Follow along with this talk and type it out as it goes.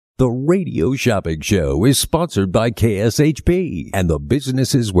The Radio Shopping Show is sponsored by KSHP and the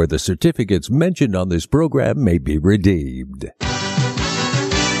businesses where the certificates mentioned on this program may be redeemed.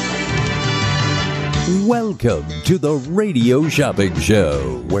 Welcome to the Radio Shopping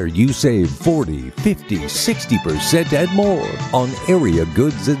Show, where you save 40, 50, 60% and more on area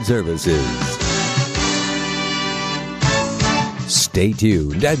goods and services. Stay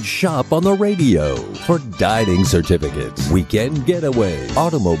tuned and shop on the radio for dining certificates, weekend getaway,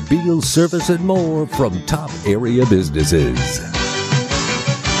 automobile service, and more from top area businesses.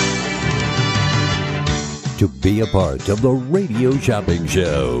 To be a part of the Radio Shopping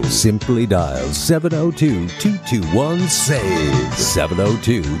Show, simply dial 702-221-SAVE,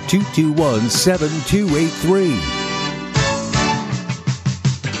 702-221-7283.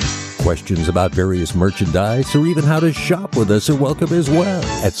 Questions about various merchandise or even how to shop with us are welcome as well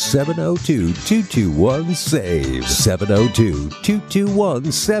at 702-221-SAVE,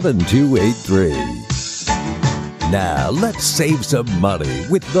 702-221-7283. Now, let's save some money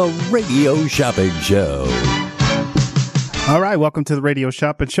with the Radio Shopping Show. All right, welcome to the Radio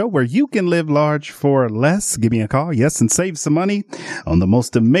Shopping Show, where you can live large for less. Give me a call, yes, and save some money on the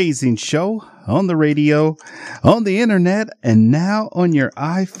most amazing show on the radio, on the internet, and now on your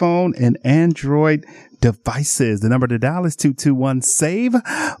iPhone and Android devices. The number to dial is 221-SAVE.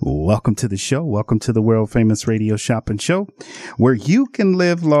 Welcome to the show. Welcome to the world famous Radio Shopping Show, where you can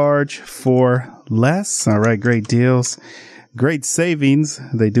live large for less. All right, great deals, great savings.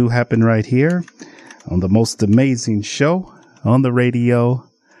 They do happen right here on the most amazing show on the radio,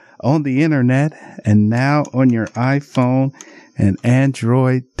 on the internet, and now on your iPhone and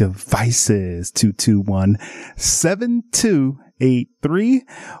Android devices. 221-7283.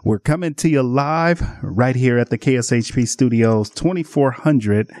 We're coming to you live right here at the KSHP Studios,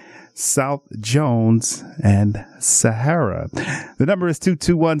 2400 South Jones and Sahara. The number is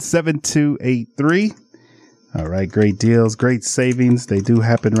 221-7283. All right, great deals, great savings. They do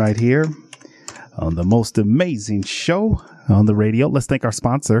happen right here on the most amazing show on the radio. Let's thank our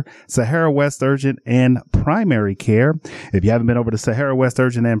sponsor, Sahara West Urgent and Primary Care. If you haven't been over to Sahara West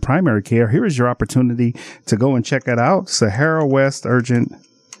Urgent and Primary Care, here is your opportunity to go and check it out. Sahara West Urgent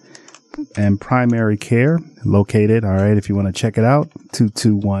and Primary Care located. All right. If you want to check it out,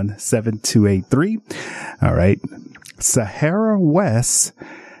 221-7283. All right. Sahara West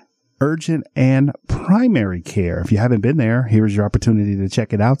Urgent and Primary Care. If you haven't been there, here's your opportunity to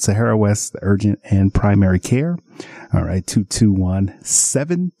check it out. Sahara West Urgent and Primary Care. All right,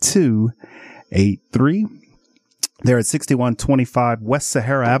 221-7283. They're at 6125 West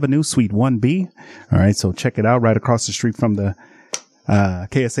Sahara Avenue, Suite 1B. All right, so check it out right across the street from the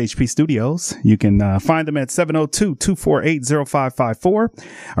KSHP Studios. You can find them at 702-248-0554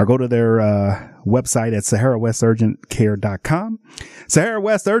 or go to their website at SaharaWestUrgentCare.com. Sahara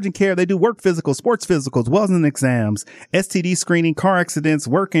West Urgent Care, they do work physicals, sports physicals, wellness exams, STD screening, car accidents,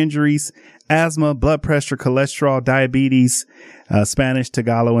 work injuries, asthma, blood pressure, cholesterol, diabetes, Spanish,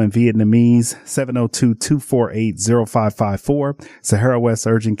 Tagalog, and Vietnamese. 702-248-0554.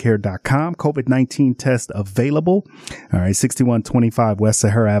 SaharaWestUrgentCare.com. COVID-19 test available. All right, 6125 West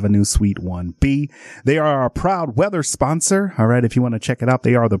Sahara Avenue, Suite 1B. They are our proud weather sponsor. All right, if you want to check it out,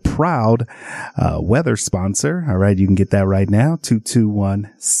 they are the proud weather sponsor. All right, you can get that right now.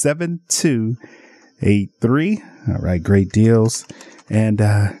 221-7283. All right, great deals and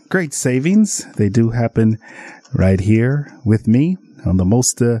great savings. They do happen right here with me on the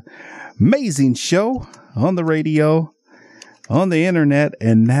most amazing show on the radio, on the internet,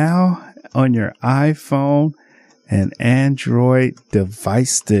 and now on your iPhone and Android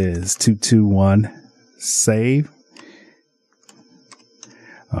devices. 221-SAVE.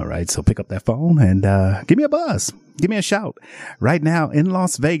 All right, so pick up that phone and give me a buzz. Give me a shout. Right now in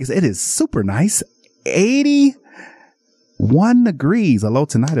Las Vegas, it is super nice. 81 degrees, a low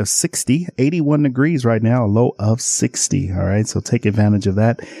tonight of 60. 81 degrees right now, a low of 60. All right, so take advantage of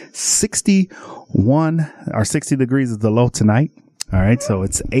that. 61 or 60 degrees is the low tonight. All right, so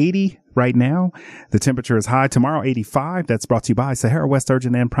it's 80 right now. The temperature is high. Tomorrow, 85. That's brought to you by Sahara West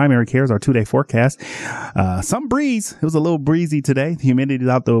Urgent and Primary Care, our 2-day forecast. Some breeze. It was a little breezy today. The humidity is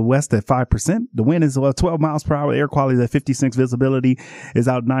out the west at 5%. The wind is 12 miles per hour. Air quality is at 56. Visibility is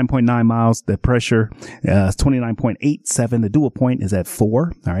out 9.9 miles. The pressure is 29.87. The dew point is at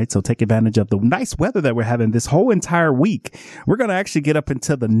 4. All right. So take advantage of the nice weather that we're having this whole entire week. We're going to actually get up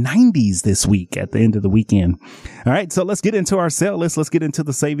into the 90s this week at the end of the weekend. All right. So let's get into our sale list. Let's get into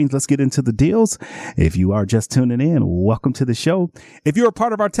the savings. Let's get into the deals. If you are just tuning in, welcome to the show. If you're a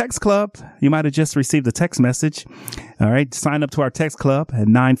part of our text club, you might have just received a text message. All right. Sign up to our text club at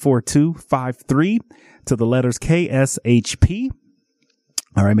 94253 to the letters KSHP.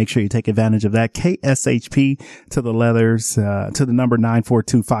 All right. Make sure you take advantage of that. KSHP to the letters, to the number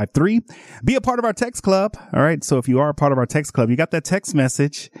 94253. Be a part of our text club. All right. So if you are a part of our text club, you got that text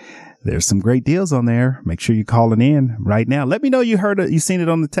message. There's some great deals on there. Make sure you're calling in right now. Let me know you heard it, you seen it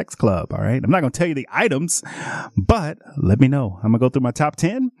on the text club. All right. I'm not going to tell you the items, but let me know. I'm going to go through my top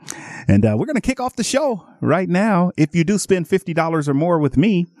 10 and we're going to kick off the show right now. If you do spend $50 or more with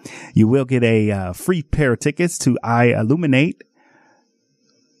me, you will get a free pair of tickets to I Illuminate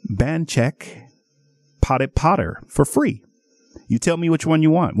Bandcheck Potted Potter for free. You tell me which one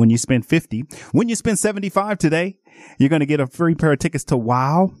you want when you spend 50. When you spend 75 today, you're going to get a free pair of tickets to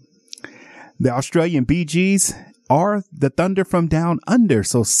WOW, the Australian Bee Gees, or the Thunder from Down Under.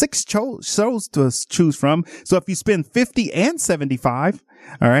 So 6 shows to choose from. So if you spend 50 and 75,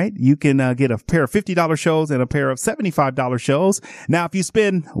 all right, you can get a pair of $50 shows and a pair of $75 shows. Now, if you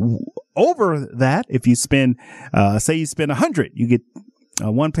spend over that, if you spend, say you spend 100, you get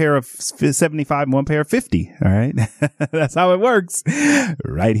one pair of 75 and one pair of 50. All right. That's how it works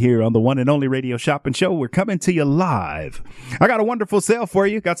right here on the one and only Radio Shopping Show. We're coming to you live. I got a wonderful sale for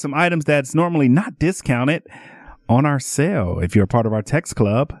you. Got some items that's normally not discounted on our sale. If you're a part of our text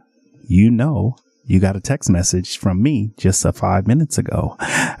club, you know you got a text message from me just 5 minutes ago.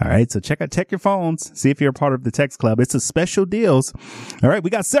 All right. So check your phones. See if you're a part of the text club. It's a special deals. All right. We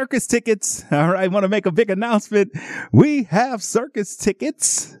got circus tickets. All right. Want to make a big announcement. We have circus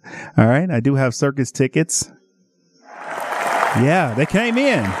tickets. All right. I do have circus tickets. Yeah, they came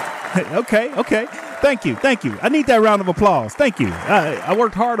in. Okay. Thank you. I need that round of applause. Thank you. I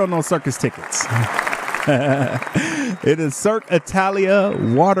worked hard on those circus tickets. It is Cirque Italia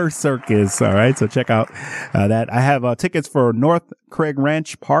Water Circus. All right. So check out that. I have tickets for North Craig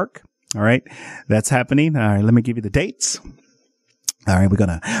Ranch Park. All right. That's happening. All right. Let me give you the dates. All right. We're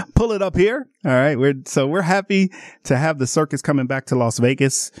going to pull it up here. All right. We're happy to have the circus coming back to Las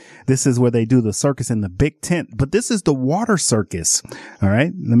Vegas. This is where they do the circus in the big tent, but this is the water circus. All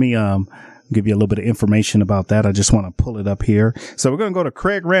right. Let me, give you a little bit of information about that. I just want to pull it up here. So we're going to go to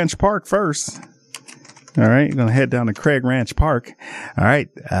Craig Ranch Park first. All right. You're going to head down to Craig Ranch Park. All right.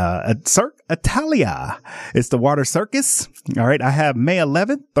 Cirque Italia. It's the water circus. All right. I have May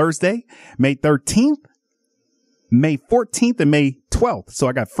 11th, Thursday, May 13th, May 14th, and May 12th. So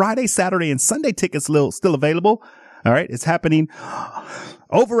I got Friday, Saturday, and Sunday tickets still available. All right. It's happening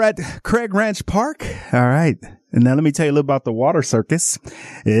over at Craig Ranch Park. All right. And now let me tell you a little about the water circus.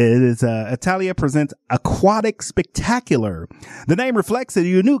 It is, Italia presents Aquatic Spectacular. The name reflects a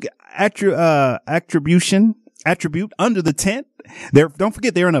unique attribute under the tent. Don't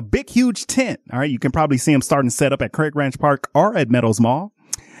forget, they're in a big, huge tent. All right. You can probably see them starting to set up at Craig Ranch Park or at Meadows Mall.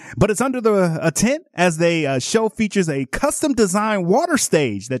 But it's under a tent as they show features a custom designed water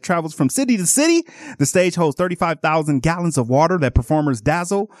stage that travels from city to city. The stage holds 35,000 gallons of water that performers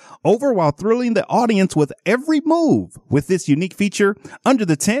dazzle over while thrilling the audience with every move. With this unique feature under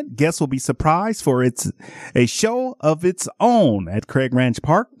the tent, guests will be surprised for a show of its own at Craig Ranch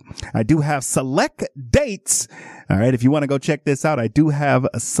Park. I do have select dates. All right. If you want to go check this out, I do have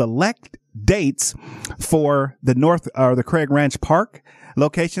select dates for the Craig Ranch Park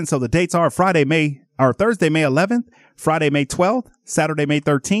location. So the dates are Thursday, May 11th, Friday, May 12th, Saturday, May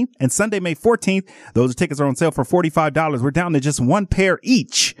 13th, and Sunday, May 14th. Those tickets are on sale for $45. We're down to just one pair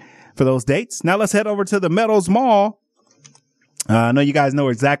each for those dates. Now let's head over to the Meadows Mall. I know you guys know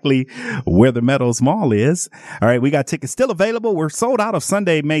exactly where the Meadows Mall is. All right. We got tickets still available. We're sold out of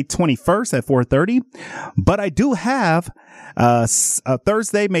Sunday, May 21st at 4:30, but I do have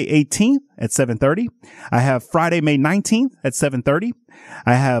Thursday, May 18th at 7:30. I have Friday, May 19th at 7:30.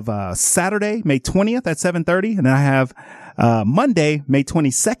 I have Saturday, May 20th at 7:30. And then I have Monday, May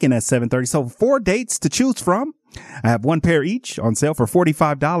 22nd at 7:30. So 4 dates to choose from. I have one pair each on sale for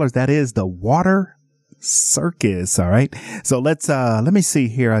 $45. That is the water circus. All right. So let me see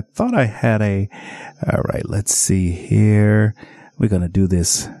here. I thought I had all right. Let's see here. We're going to do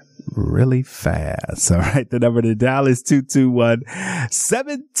this really fast. All right. The number to dial is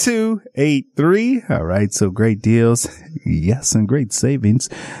 221-7283. All right. So great deals. Yes. And great savings.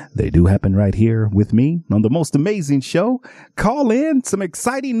 They do happen right here with me on the most amazing show. Call in. Some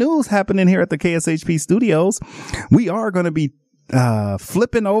exciting news happening here at the KSHP studios. We are going to be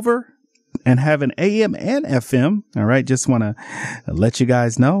flipping over and have an AM and FM. All right. Just want to let you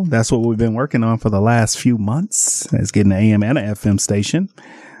guys know that's what we've been working on for the last few months, is getting an AM and an FM station.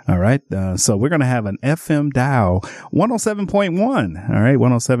 All right. So we're going to have an FM dial 107.1. All right.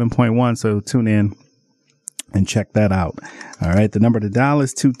 107.1. So tune in and check that out. All right. The number to dial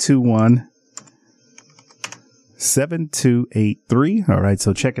is 221-7283. 7283. All right.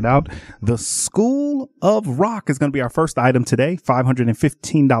 So check it out. The School of Rock is going to be our first item today.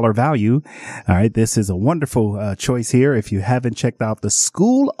 $515 value. All right. This is a wonderful choice here. If you haven't checked out the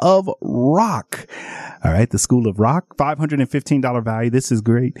School of Rock. All right. The School of Rock, $515 value. This is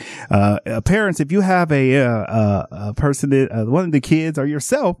great. Parents, if you have a person that, one of the kids or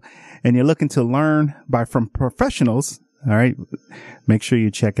yourself, and you're looking to learn from professionals, all right, make sure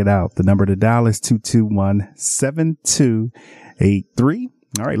you check it out. The number to dial is 221-7283.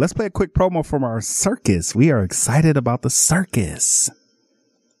 All right, let's play a quick promo from our circus. We are excited about the circus.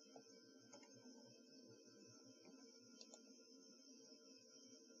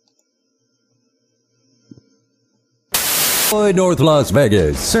 North Las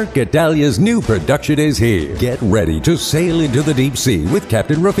Vegas, Cirque Italia's new production is here. Get ready to sail into the deep sea with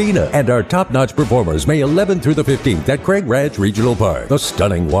Captain Rufina and our top-notch performers May 11th through the 15th at Craig Ranch Regional Park. The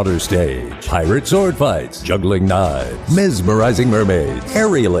stunning water stage, pirate sword fights, juggling knives, mesmerizing mermaids,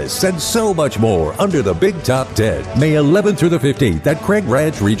 aerialists, and so much more under the big top tent. May 11th through the 15th at Craig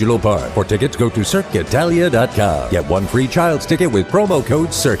Ranch Regional Park. For tickets, go to CirqueItalia.com. Get one free child's ticket with promo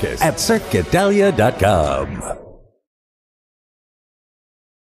code CIRCUS at CirqueItalia.com.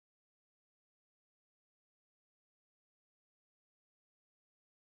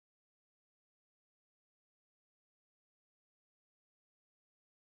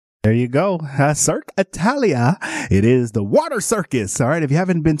 There you go. Cirque Italia. It is the water circus. All right. If you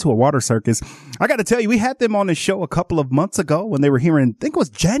haven't been to a water circus, I got to tell you, we had them on the show a couple of months ago when they were here in, I think it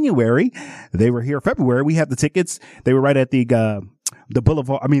was January. They were here February. We had the tickets. They were right at the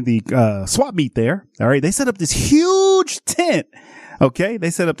boulevard. The swap meet there. All right. They set up this huge tent. Okay.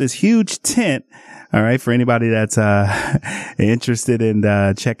 They set up this huge tent. All right. For anybody that's, interested in,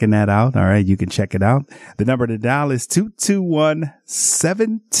 checking that out. All right. You can check it out. The number to dial is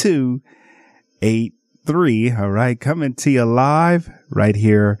 221-7283. All right. Coming to you live right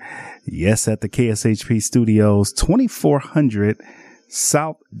here. Yes. At the KSHP Studios, 2400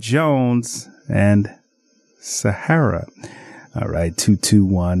 South Jones and Sahara. All right.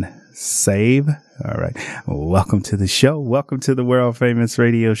 221-SAVE. All right. Welcome to the show. Welcome to the world famous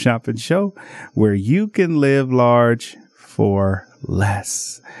radio shopping show where you can live large for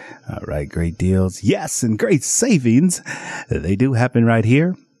less. All right. Great deals. Yes. And great savings. They do happen right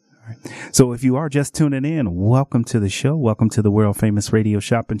here. All right. So if you are just tuning in, welcome to the show. Welcome to the world famous radio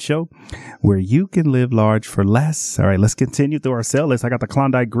shopping show where you can live large for less. All right. Let's continue through our sale list. I got the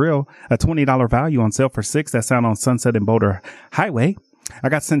Klondike Grill, a $20 value on sale for $6. That's out on Sunset and Boulder Highway. I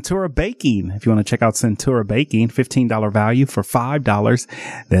got Centura Baking. If you want to check out Centura Baking, $15 value for $5.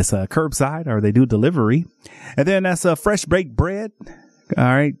 That's curbside or they do delivery. And then that's fresh baked bread. All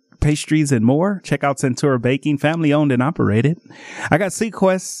right. Pastries and more. Check out Centura Baking, family owned and operated. I got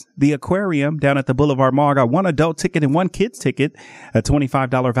Sequest, the aquarium down at the Boulevard Mall. I got one adult ticket and one kid's ticket, a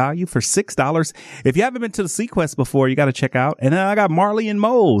 $25 value for $6. If you haven't been to the Sequest before, you got to check out. And then I got Marley and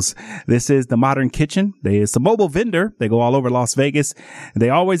Mo's. This is the Modern Kitchen. It's a mobile vendor. They go all over Las Vegas.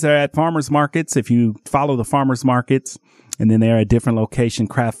 They always are at farmers markets. If you follow the farmers markets, and then they're at different location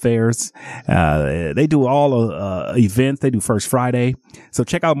craft fairs. They do all events. They do First Friday. So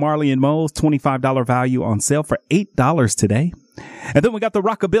check out Marley and Mo's, $25 value on sale for $8 today. And then we got the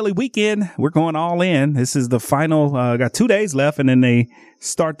Rockabilly Weekend. We're going all in. This is the final, got 2 days left, and then they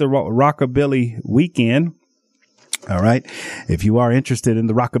start the Rockabilly Weekend. All right. If you are interested in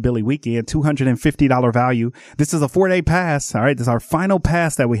the Rockabilly Weekend, $250 value. This is a 4-day pass. All right. This is our final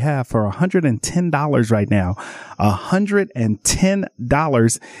pass that we have for $110 right now.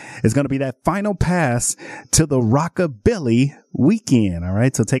 $110 is going to be that final pass to the Rockabilly Weekend. All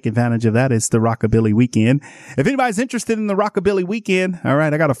right. So take advantage of that. It's the Rockabilly Weekend. If anybody's interested in the Rockabilly Weekend, all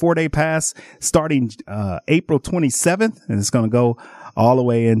right, I got a 4-day pass starting April 27th, and it's going to go all the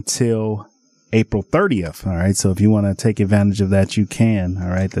way until April 30th. All right. So if you want to take advantage of that, you can. All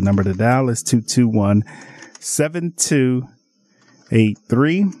right. The number to dial is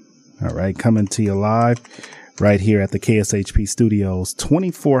 221-7283. All right. Coming to you live right here at the KSHP Studios,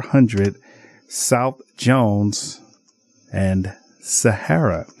 2400 South Jones and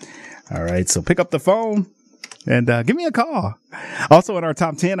Sahara. All right. So pick up the phone and give me a call. Also in our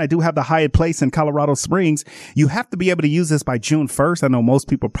top 10, I do have the Hyatt Place in Colorado Springs. You have to be able to use this by June 1st. I know most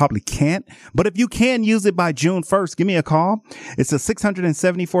people probably can't, but if you can use it by June 1st, give me a call. It's a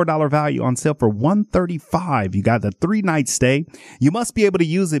 $674 value on sale for $135. You got the 3-night stay. You must be able to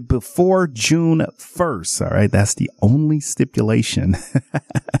use it before June 1st. All right. That's the only stipulation.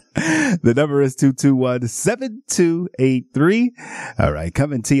 The number is 221-7283. All right.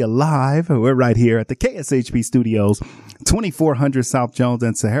 Coming to you live. We're right here at the KSHP Studios, 2400 South Jones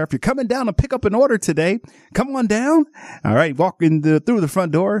and Sahara. If you're coming down to pick up an order today, come on down. All right. Walk through the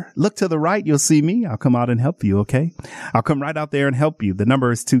front door. Look to the right. You'll see me. I'll come out and help you. Okay. I'll come right out there and help you. The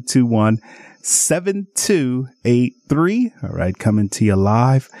number is 221-7283. All right. Coming to you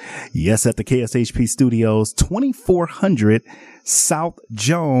live. Yes. At the KSHP Studios, 2400 South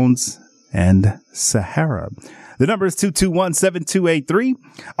Jones and Sahara. The number is 221-7283.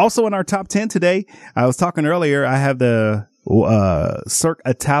 Also in our top 10 today, I was talking earlier, I have the Cirque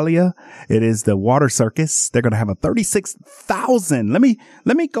Italia. It is the water circus. They're going to have a 36,000. Let me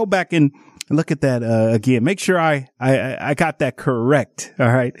go back and look at that again. Make sure I got that correct.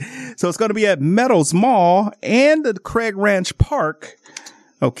 All right. So it's going to be at Meadows Mall and the Craig Ranch Park.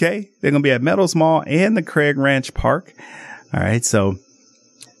 Okay. They're going to be at Meadows Mall and the Craig Ranch Park. All right. So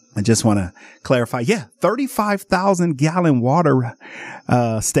I just want to clarify. Yeah. 35,000 gallon water,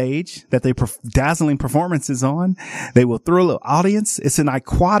 stage that they dazzling performances on. They will thrill the audience. It's an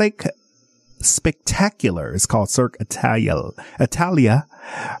aquatic spectacular. It's called Cirque Italia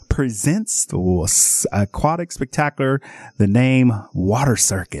presents the aquatic spectacular, the name Water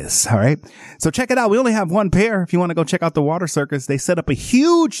Circus. All right. So check it out. We only have one pair. If you want to go check out the Water Circus, they set up a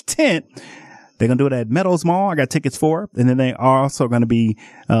huge tent. They're going to do it at Meadows Mall. I got tickets for it. And then they are also going to be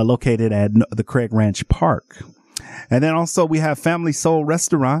located at the Craig Ranch Park. And then also we have Family Soul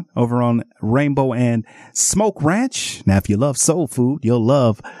Restaurant over on Rainbow and Smoke Ranch. Now, if you love soul food, you'll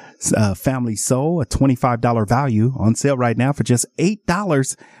love Family Soul, a $25 value on sale right now for just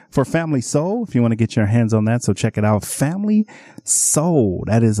 $8 for Family Soul. If you want to get your hands on that. So check it out. Family Soul.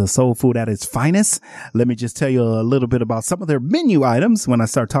 That is a soul food at its finest. Let me just tell you a little bit about some of their menu items. When I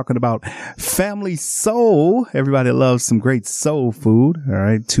start talking about Family Soul, everybody loves some great soul food. All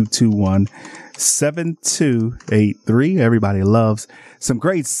right. 221-7283. Everybody loves some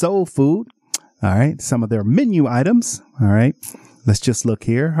great soul food. All right. Some of their menu items. All right. Let's just look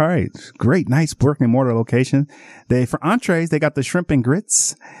here. All right. Great. Nice brick and mortar location. For entrees, they got the shrimp and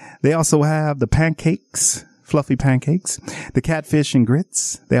grits. They also have the pancakes, fluffy pancakes, the catfish and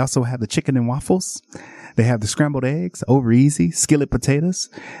grits. They also have the chicken and waffles. They have the scrambled eggs, over easy, skillet potatoes.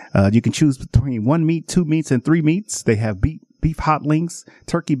 You can choose between 1 meat, 2 meats, and 3 meats. They have beef hot links,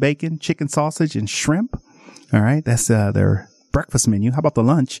 turkey bacon, chicken sausage, and shrimp. All right. That's, their breakfast menu. How about the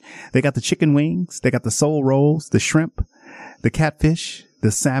lunch? They got the chicken wings. They got the soul rolls, the shrimp, the catfish,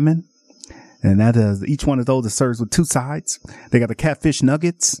 the salmon, and that is each one of those is served with 2 sides. They got the catfish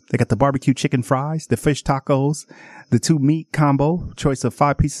nuggets. They got the barbecue chicken fries, the fish tacos, the 2 meat combo, choice of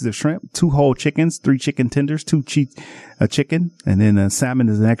 5 pieces of shrimp, 2 whole chickens, 3 chicken tenders, 2 chicken, and then salmon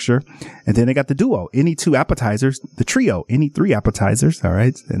is an extra. And then they got the duo, any 2 appetizers, the trio, any 3 appetizers. All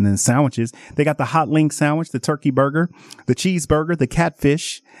right. And then sandwiches. They got the hot link sandwich, the turkey burger, the cheeseburger, the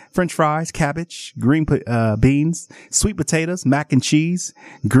catfish, French fries, cabbage, green beans, sweet potatoes, mac and cheese,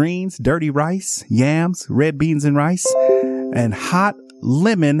 greens, dirty rice, yams, red beans and rice, and hot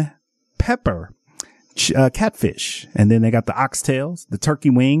lemon pepper catfish. And then they got the oxtails, the turkey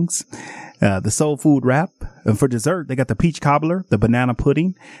wings, the soul food wrap. And for dessert, they got the peach cobbler, the banana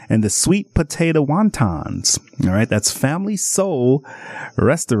pudding, and the sweet potato wontons. All right. That's Family Soul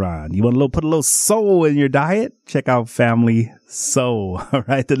Restaurant. You want to put a little soul in your diet? Check out Family Soul. All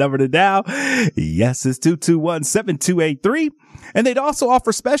right. The number to dial. Yes, it's 221-7283. And they'd also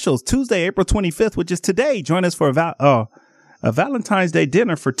offer specials Tuesday, April 25th, which is today. Join us for a Valentine's Day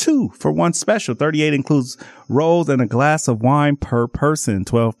dinner for 2 for 1 special. 38 includes rolls and a glass of wine per person,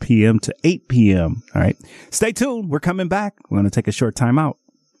 12 p.m. to 8 p.m. All right. Stay tuned. We're coming back. We're going to take a short time out.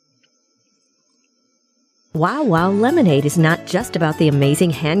 Wow Wow Lemonade is not just about the amazing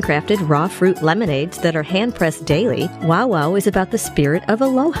handcrafted raw fruit lemonades that are hand-pressed daily. Wow Wow is about the spirit of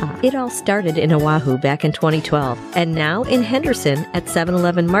aloha. It all started in Oahu back in 2012, and now in Henderson at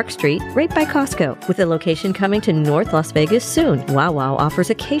 711 Mark Street, right by Costco, with a location coming to North Las Vegas soon. Wow Wow offers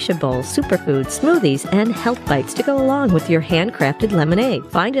acacia bowls, superfoods, smoothies, and health bites to go along with your handcrafted lemonade.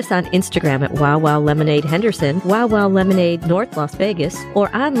 Find us on Instagram at Wow Wow Lemonade Henderson, Wow Wow Lemonade North Las Vegas,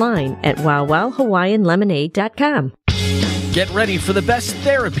 or online at wowwowhawaiianlemonade.com. Get ready for the best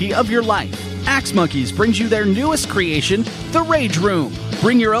therapy of your life. Axe Monkeys brings you their newest creation, the Rage Room.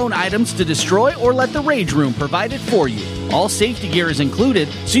 Bring your own items to destroy or let the Rage Room provide it for you. All safety gear is included,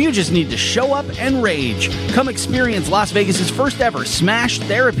 so you just need to show up and rage. Come experience Las Vegas's first ever Smash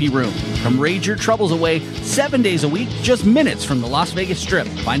Therapy Room. Come rage your troubles away 7 days a week, just minutes from the Las Vegas Strip.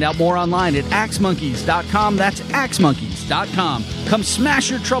 Find out more online at axemonkeys.com. That's axemonkeys.com. Come smash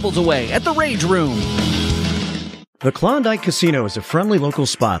your troubles away at the Rage Room. The Klondike Casino is a friendly local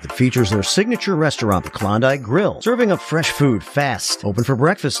spot that features their signature restaurant, the Klondike Grill, serving up fresh food fast. Open for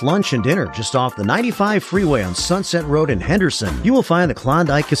breakfast, lunch, and dinner just off the 95 freeway on Sunset Road in Henderson. You will find the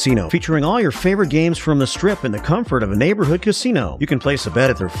Klondike Casino featuring all your favorite games from the Strip in the comfort of a neighborhood casino. You can place a bet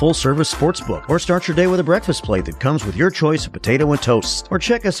at their full-service sportsbook or start your day with a breakfast plate that comes with your choice of potato and toast. Or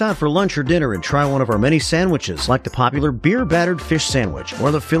check us out for lunch or dinner and try one of our many sandwiches like the popular beer-battered fish sandwich or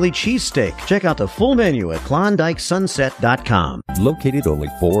the Philly cheesesteak. Check out the full menu at KlondikeSunset.com. Located only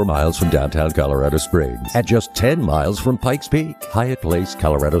 4 miles from downtown Colorado Springs, at just 10 miles from Pikes Peak, Hyatt Place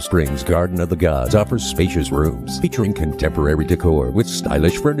Colorado Springs Garden of the Gods offers spacious rooms featuring contemporary decor with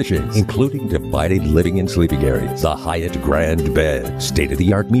stylish furnishings, including divided living and sleeping areas, the Hyatt Grand Bed,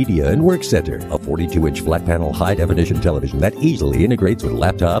 state-of-the-art media and work center, a 42-inch flat-panel high-definition television that easily integrates with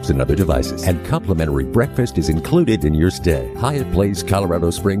laptops and other devices, and complimentary breakfast is included in your stay. Hyatt Place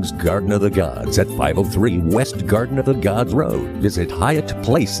Colorado Springs Garden of the Gods at 503 West Garden of the Gods Road. Visit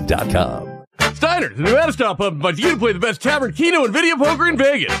HyattPlace.com. Steiner's, the Nevada Style Pub, invites you to play the best tavern, keno, and video poker in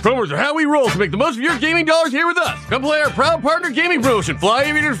Vegas. Promos are how we roll to make the most of your gaming dollars here with us. Come play our proud partner gaming promotion, Fly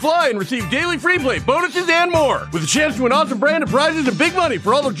Aviators Fly, and receive daily free play, bonuses, and more. With a chance to win awesome brand of prizes and big money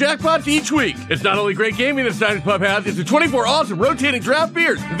for all the jackpots each week. It's not only great gaming that Steiner's Pub has, it's the 24 awesome rotating draft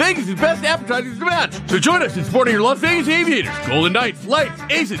beers and Vegas' best appetizers to match. So join us in supporting your Las Vegas Aviators, Golden Knights, Lights,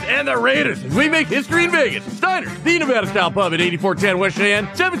 Aces, and the Raiders as we make history in Vegas. Steiner's, the Nevada Style Pub at 8410 West Cheyenne,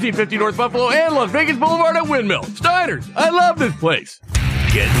 1750 North Buffalo, and Las Vegas Boulevard at Windmill. Steiner's, I love this place.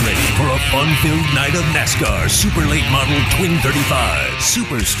 Get ready for a fun-filled night of NASCAR Super Late Model Twin 35,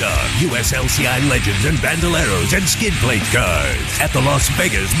 Superstar, USLCI Legends and Bandoleros and skid plate cars at the Las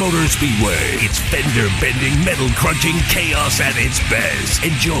Vegas Motor Speedway. It's fender-bending, metal-crunching chaos at its best.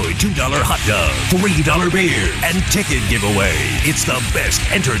 Enjoy $2 hot dog, $3 beer, and ticket giveaway. It's the best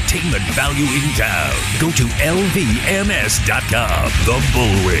entertainment value in town. Go to LVMS.com. The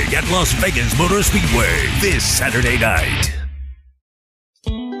Bull Ring at Las Vegas Motor Speedway this Saturday night.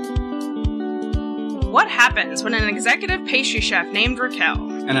 What happens when an executive pastry chef named Raquel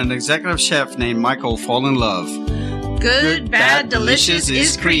and an executive chef named Michael fall in love? Good, Bad, Delicious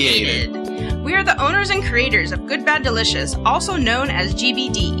is created. We are the owners and creators of Good, Bad, Delicious, also known as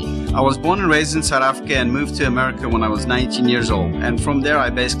GBD. I was born and raised in South Africa and moved to America when I was 19 years old. And from there, I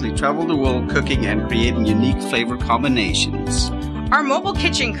basically traveled the world cooking and creating unique flavor combinations. Our mobile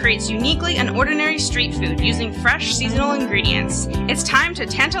kitchen creates uniquely unordinary street food using fresh seasonal ingredients. It's time to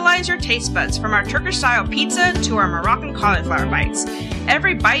tantalize your taste buds from our Turkish-style pizza to our Moroccan cauliflower bites.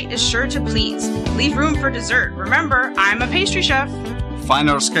 Every bite is sure to please. Leave room for dessert. Remember, I'm a pastry chef. Find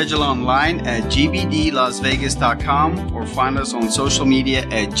our schedule online at gbdlasvegas.com or find us on social media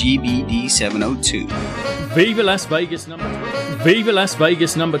at gbd702. Viva Las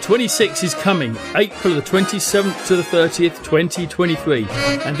Vegas number 26 is coming April the 27th to the 30th, 2023.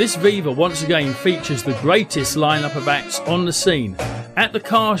 And this Viva once again features the greatest lineup of acts on the scene. At the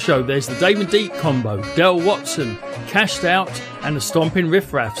car show, there's the Dave and Deep combo, Del Watson, Cashed Out, and the Stompin'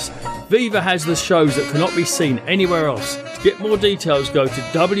 Riff Raffs. Viva has the shows that cannot be seen anywhere else. To get more details, go to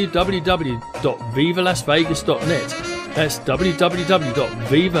www.vivalasvegas.net. That's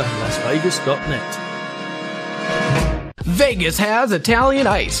www.vivalasvegas.net. Vegas has Italian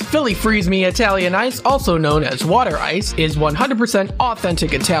Ice. Philly Freeze Me Italian Ice, also known as water ice, is 100%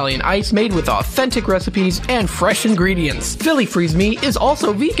 authentic Italian ice made with authentic recipes and fresh ingredients. Philly Freeze Me is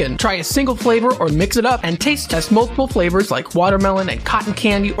also vegan. Try a single flavor or mix it up and taste test multiple flavors like watermelon and cotton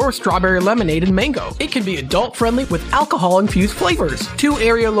candy or strawberry lemonade and mango. It can be adult friendly with alcohol infused flavors. 2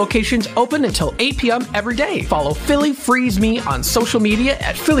 area locations open until 8 p.m. every day. Follow Philly Freeze Me on social media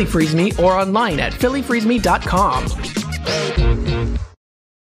at Philly Freeze Me or online at phillyfreezeme.com.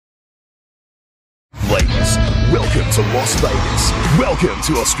 Ladies, welcome to Las Vegas. Welcome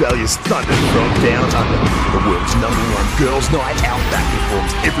to Australia's Thunder from Down Under. The world's #1 girls' night out back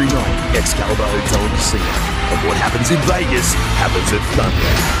performs every night at Excalibur Hotel and Casino. And what happens in Vegas happens at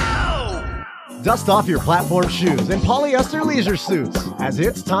Thunder. Dust off your platform shoes and polyester leisure suits, as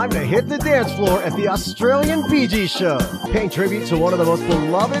it's time to hit the dance floor at the Australian Bee Gees Show. Paying tribute to one of the most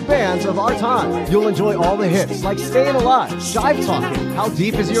beloved bands of our time, you'll enjoy all the hits like Staying Alive, Jive Talking, How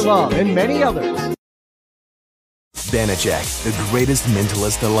Deep Is Your Love, and many others. Banachek, the greatest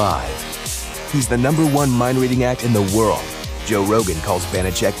mentalist alive. He's the #1 mind-reading act in the world. Joe Rogan calls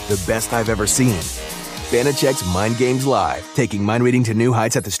Banachek the best I've ever seen. Banachek's Mind Games Live, taking mind reading to new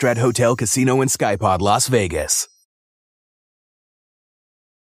heights at the Strat Hotel, Casino, and Skypod, Las Vegas.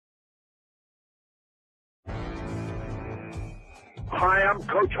 Hi, I'm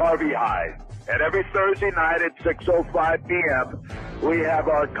Coach Harvey Hyde, and every Thursday night at 6:05 p.m., we have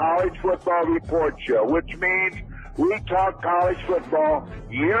our college football report show, which means We talk college football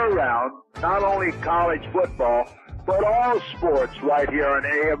year-round, not only college football, but all sports right here on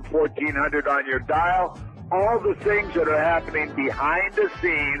AM 1400 on your dial. All the things that are happening behind the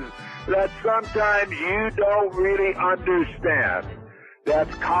scenes that sometimes you don't really understand.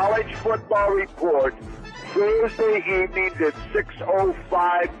 That's College Football Report, Thursday evenings at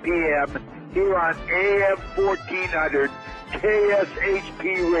 6:05 p.m. here on AM 1400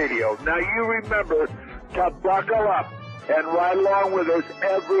 KSHP Radio. Now you remember to buckle up and ride along with us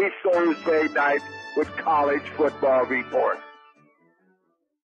every Thursday night with College Football Report.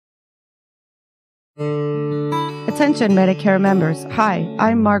 Attention Medicare members. Hi,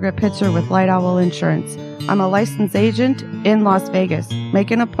 I'm Margaret Pitzer with Light Owl Insurance. I'm a licensed agent in Las Vegas.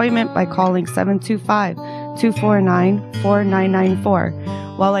 Make an appointment by calling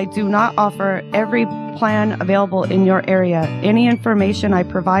 725-249-4994. While I do not offer every plan available in your area, any information I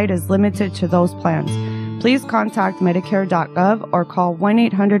provide is limited to those plans. Please contact Medicare.gov or call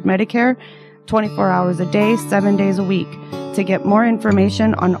 1-800-MEDICARE 24 hours a day, 7 days a week to get more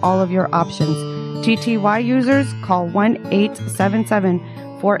information on all of your options. TTY users, call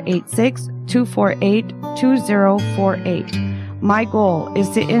 1-877-486-248-2048. My goal is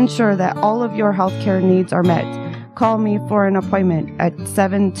to ensure that all of your healthcare needs are met. Call me for an appointment at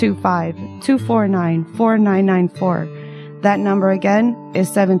 725-249-4994. That number again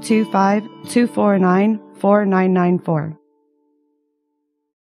is 725-249-4994.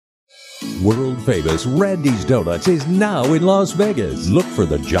 World famous Randy's Donuts is now in Las Vegas. Look for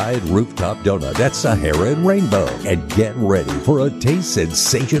the giant rooftop donut at Sahara and Rainbow and get ready for a taste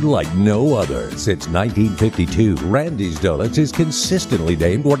sensation like no other. Since 1952, Randy's Donuts is consistently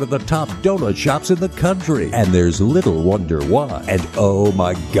named one of the top donut shops in the country. And there's little wonder why. And oh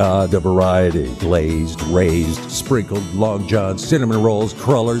my God, the variety. Glazed, raised, sprinkled, long johns, cinnamon rolls,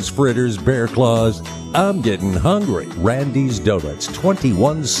 crullers, fritters, bear claws. I'm getting hungry. Randy's Donuts,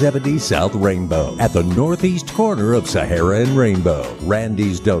 2170 South Rainbow, at the northeast corner of Sahara and Rainbow.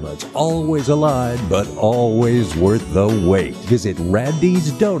 Randy's Donuts, always alive, but always worth the wait. Visit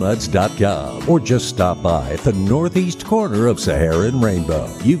randysdonuts.com or just stop by at the northeast corner of Sahara and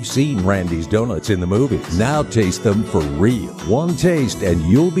Rainbow. You've seen Randy's Donuts in the movies. Now taste them for real. One taste and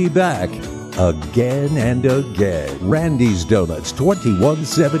you'll be back again and again. Randy's Donuts,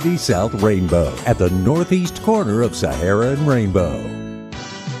 2170 South Rainbow, at the northeast corner of Sahara and Rainbow.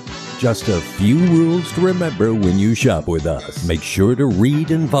 Just a few rules to remember when you shop with us. Make sure to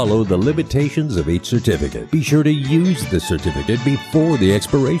read and follow the limitations of each certificate. Be sure to use the certificate before the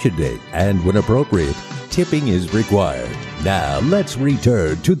expiration date. And when appropriate, tipping is required. Now let's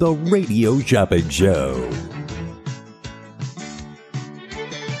return to the Radio Shopping Show.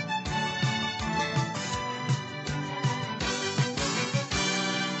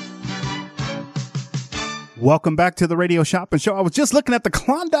 Welcome back to the Radio Shopping Show. I was just looking at the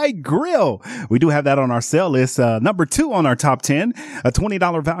Klondike Grill. We do have that on our sale list. Number 2 on our top 10, a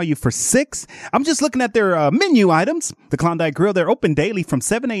 $20 value for 6. I'm just looking at their menu items. The Klondike Grill, they're open daily from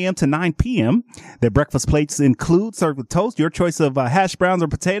 7 a.m. to 9 p.m. Their breakfast plates include served with toast, your choice of hash browns or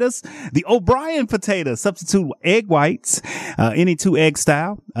potatoes. The O'Brien potato, substitute egg whites, any 2 egg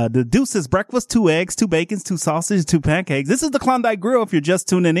style. The Deuce's breakfast, 2 eggs, 2 bacons, 2 sausages, 2 pancakes. This is the Klondike Grill if you're just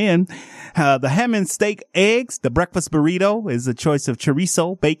tuning in. The ham and steak eggs. The breakfast burrito is a choice of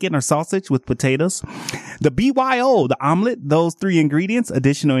chorizo, bacon, or sausage with potatoes. The BYO, the omelet, those 3 ingredients,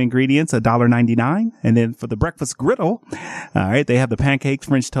 additional ingredients, $1.99. And then for the breakfast griddle, all right, they have the pancakes,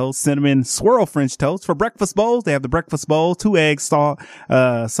 French toast, cinnamon swirl French toast. For breakfast bowls, they have the breakfast bowl, 2 eggs, style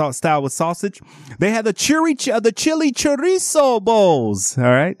with sausage. They have the chili chorizo bowls, all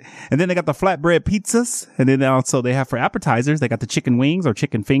right. And then they got the flatbread pizzas. And then also they have for appetizers, they got the chicken wings or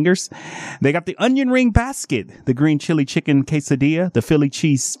chicken fingers. They got the onion ring basket, the green chili chicken quesadilla, the Philly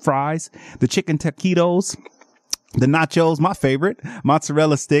cheese fries, the chicken taquitos, the nachos, my favorite,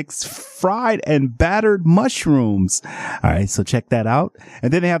 mozzarella sticks, fried and battered mushrooms. All right, so check that out.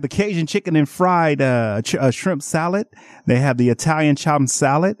 And then they have the Cajun chicken and fried shrimp salad. They have the Italian chopped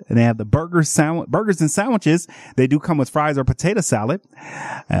salad, and they have the burgers and sandwiches. They do come with fries or potato salad.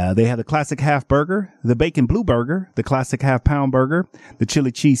 They have the classic half burger, the bacon blue burger, the classic half pound burger, the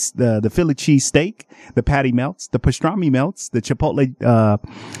chili cheese, the Philly cheese steak, the patty melts, the pastrami melts, the chipotle,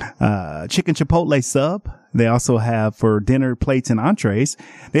 chicken chipotle sub. They also have for dinner plates and entrees.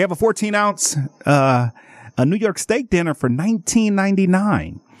 They have a 14 ounce, a New York steak dinner for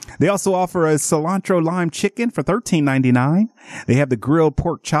 $19.99. They also offer a cilantro lime chicken for $13.99. They have the grilled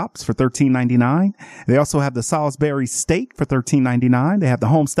pork chops for $13.99. They also have the Salisbury steak for $13.99. They have the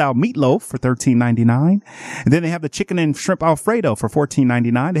home-style meatloaf for $13.99. And then they have the chicken and shrimp Alfredo for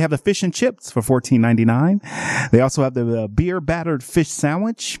 $14.99. They have the fish and chips for $14.99. They also have the beer battered fish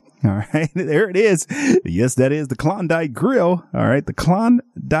sandwich. All right, there it is. Yes, that is the Klondike Grill. All right, the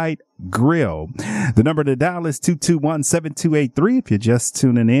Klondike Grill. The number to dial is 221-7283. If you're just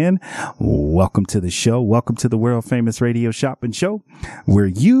tuning in, welcome to the show. Welcome to the world famous radio shopping show where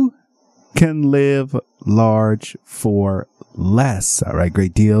you can live large for less. All right,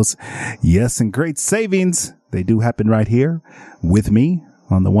 great deals. Yes, and great savings. They do happen right here with me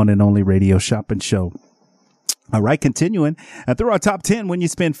on the one and only radio shopping show. All right, continuing through our top 10, when you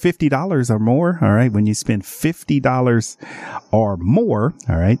spend $50 or more, all right, when you spend $50 or more,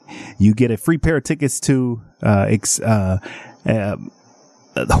 all right, you get a free pair of tickets to the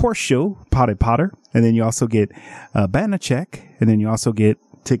Horseshoe, Potted Potter, and then you also get Banachek, and then you also get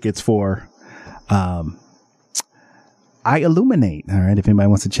tickets for I Illuminate. All right, if anybody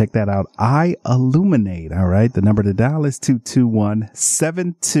wants to check that out, I Illuminate. All right, the number to dial is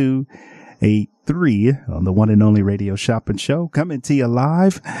 221-7283 on the one and only radio shopping show, coming to you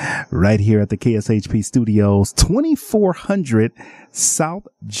live right here at the KSHP studios, 2400 South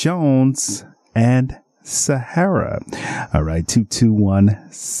Jones and Sahara. All right,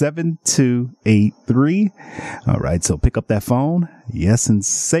 221-7283. All right, so pick up that phone. Yes, and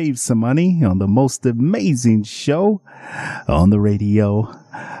save some money on the most amazing show on the radio,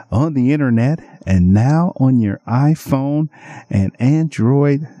 on the internet, and now on your iPhone and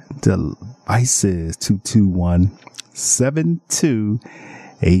Android devices.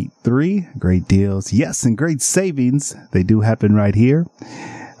 221-7283. Great deals. Yes, and great savings. They do happen right here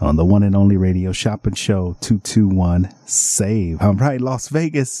on the one and only radio shopping show, 221-SAVE. All right, Las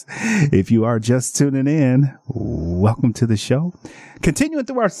Vegas, if you are just tuning in, welcome to the show. Continuing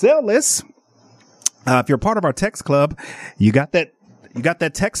through our sale list. If you're part of our text club, you got that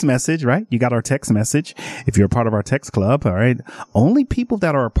text message, right? You got our text message. If you're a part of our text club, all right, only people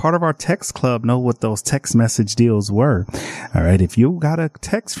that are a part of our text club know what those text message deals were. All right. If you got a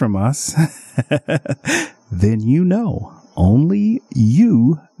text from us, then you know. Only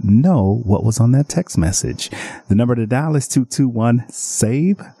you know what was on that text message. The number to dial is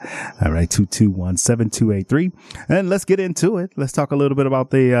 221-SAVE. All right, 221-7283. And let's get into it. Let's talk a little bit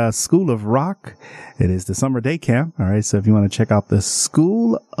about the School of Rock. It is the summer day camp. All right, so if you want to check out the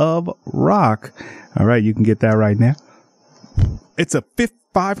School of Rock, all right, you can get that right now. It's a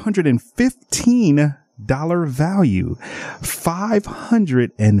 $515 value.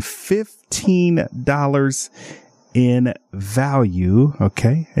 $515 in value.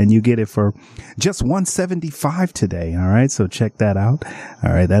 Okay. And you get it for just $175 today. All right. So check that out.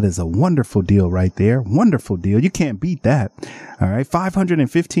 All right. That is a wonderful deal right there. Wonderful deal. You can't beat that. All right.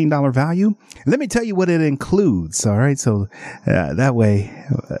 $515 value. Let me tell you what it includes. All right. So that way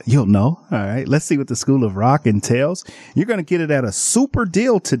you'll know. All right. Let's see what the School of Rock entails. You're going to get it at a super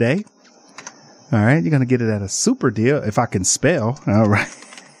deal today. All right. You're going to get it at a super deal. If I can spell. All right.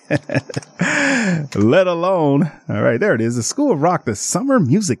 Let alone. All right, there it is. The School of Rock, the summer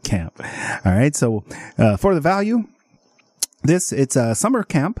music camp. All right. So, for the value, it's a summer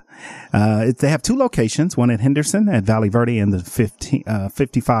camp. They have two locations, one in Henderson at Valley Verde and the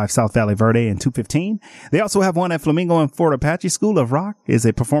 55 South Valley Verde and 215. They also have one at Flamingo and Fort Apache. School of Rock is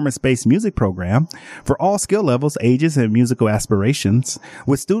a performance-based music program for all skill levels, ages, and musical aspirations.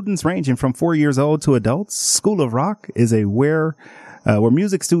 With students ranging from 4 years old to adults, School of Rock is where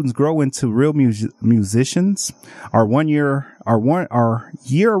music students grow into real musicians. Our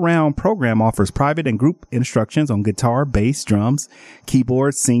year-round program offers private and group instructions on guitar, bass, drums,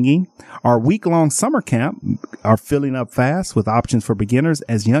 keyboards, singing. Our week-long summer camp are filling up fast with options for beginners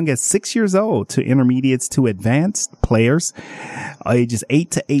as young as 6 years old to intermediates to advanced players, ages 8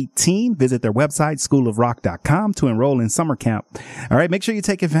 to 18. Visit their website, schoolofrock.com, to enroll in summer camp. All right, make sure you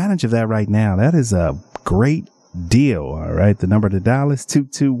take advantage of that right now. That is a great deal. All right. The number to dial is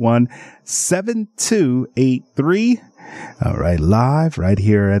 221-7283. All right. Live right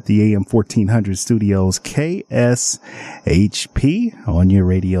here at the AM 1400 studios, KSHP on your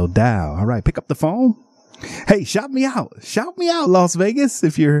radio dial. All right. Pick up the phone. Hey, shout me out, Las Vegas,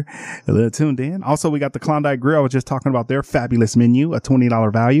 if you're a little tuned in. Also, we got the Klondike Grill. I was just talking about their fabulous menu, a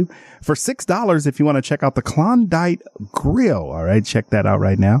 $20 value for $6. If you want to check out the Klondike Grill. All right. Check that out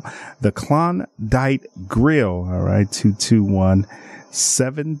right now. The Klondike Grill. All right.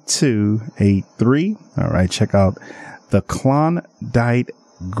 221-7283. All right. Check out the Klondike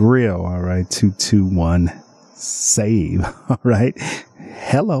Grill. All right. 221 save. All right.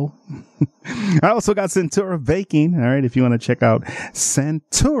 Hello. I also got Centura Baking. All right. If you want to check out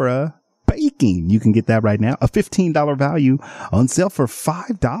Centura Baking, you can get that right now. A $15 value on sale for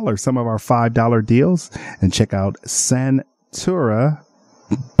 $5. Some of our $5 deals. And check out Centura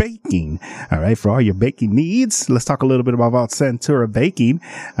Baking. All right. For all your baking needs, let's talk a little bit about Centura Baking.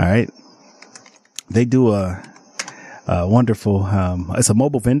 All right. They do a wonderful, it's a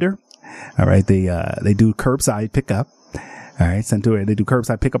mobile vendor. All right. They do curbside pickup. All right. Centura, they do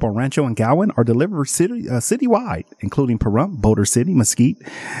curbside pickup on Rancho and Gowan or deliver citywide, including Pahrump, Boulder City, Mesquite.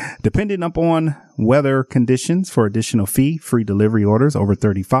 Depending upon weather conditions for additional fee, free delivery orders over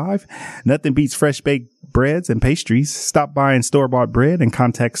 $35. Nothing beats fresh baked breads and pastries. Stop by and store-bought bread and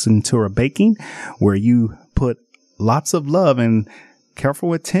contact Centura Baking, where you put lots of love and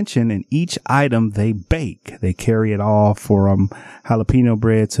careful attention in each item they bake. They carry it all from jalapeno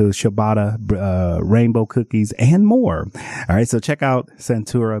bread to ciabatta, rainbow cookies, and more. All right. So check out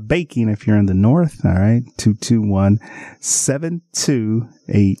Centura Baking if you're in the north. All right.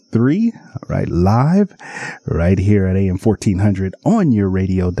 221-7283. All right. Live right here at AM 1400 on your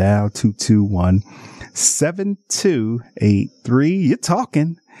radio dial. 221-7283. You're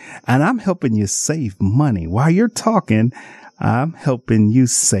talking, and I'm helping you save money. While you're talking, I'm helping you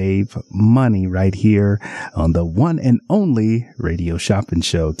save money right here on the one and only Radio Shopping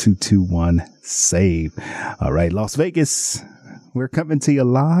Show. 221-SAVE. All right, Las Vegas, we're coming to you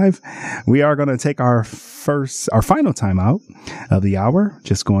live. We are going to take our final time out of the hour,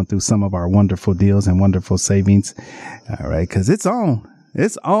 just going through some of our wonderful deals and wonderful savings. All right, because it's on.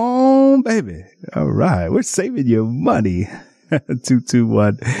 It's on, baby. All right, we're saving you money.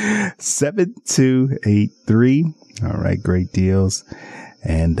 221-7283. All right. Great deals.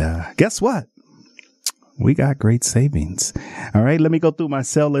 And guess what? We got great savings. All right. Let me go through my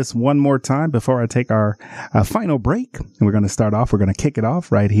sale list one more time before I take our final break. And we're going to start off. We're going to kick it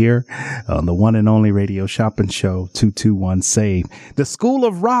off right here on the one and only Radio Shopping Show. 221-SAVE. The School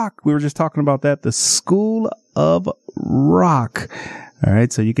of Rock. We were just talking about that. The School of Rock. All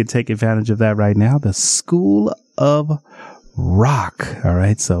right. So you can take advantage of that right now. The School of Rock. All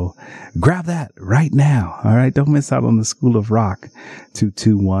right. So grab that right now. All right. Don't miss out on the School of Rock.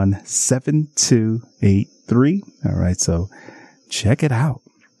 221-7283. All right. So check it out.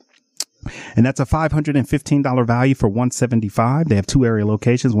 And that's a $515 value for $175. They have 2 area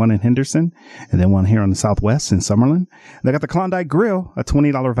locations, one in Henderson and then one here on the Southwest in Summerlin. They got the Klondike Grill, a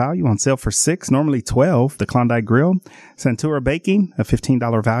 $20 value on sale for $6, normally $12. The Klondike Grill. Centura Baking, a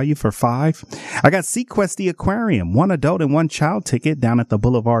 $15 value for $5. I got Sequest the Aquarium, 1 adult and 1 child ticket down at the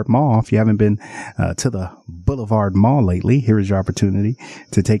Boulevard Mall. If you haven't been to the Boulevard Mall lately, here is your opportunity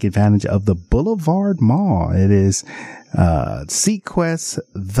to take advantage of the Boulevard Mall. It is Sequest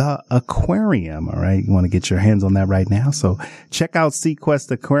the Aquarium. All right. You want to get your hands on that right now. So check out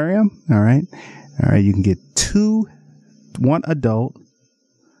Sequest Aquarium. All right. All right. You can get 1 adult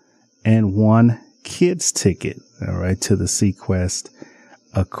and 1 kids ticket. All right. To the Sequest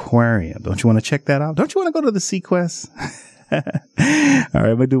Aquarium. Don't you want to check that out? Don't you want to go to the Sequest? All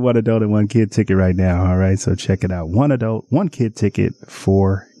right. We'll do 1 adult and 1 kid ticket right now. All right. So check it out. 1 adult, 1 kid ticket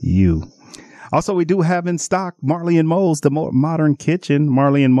for you. Also, we do have in stock Marley and Mo's, the modern kitchen.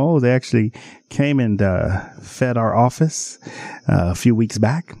 Marley and Mo's, they actually came and fed our office a few weeks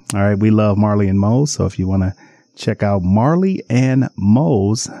back. All right. We love Marley and Mo's. So if you want to check out Marley and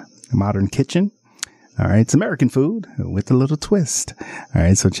Mo's modern kitchen. All right. It's American food with a little twist. All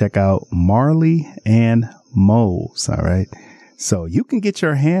right. So check out Marley and Mo's. All right. So you can get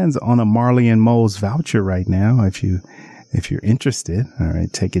your hands on a Marley and Mo's voucher right now if you're interested. All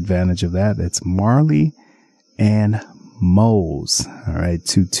right. Take advantage of that. It's Marley and Mo's. All right.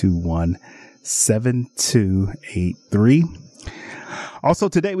 221-7283. Also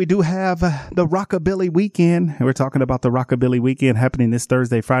today we do have the Rockabilly Weekend. And we're talking about the Rockabilly Weekend happening this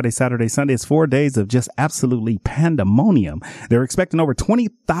Thursday, Friday, Saturday, Sunday. It's 4 days of just absolutely pandemonium. They're expecting over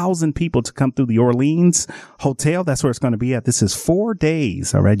 20,000 people to come through the Orleans Hotel. That's where it's going to be at. This is 4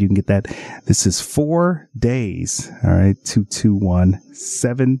 days. All right. You can get that. This is 4 days. All right.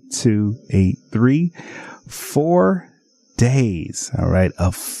 221-7283. 4 days, all right,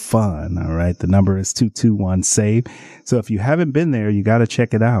 of fun. All right. The number is 221-SAVE. So if you haven't been there, you got to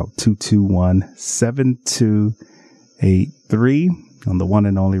check it out. 221-7283 on the one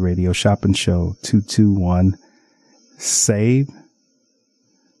and only Radio Shopping Show. 221-SAVE.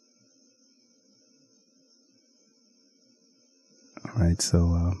 All right.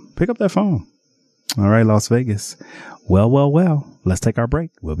 So pick up that phone. All right, Las Vegas. Well. Let's take our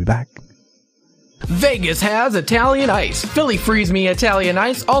break. We'll be back. Vegas has Italian Ice. Philly Freeze Me Italian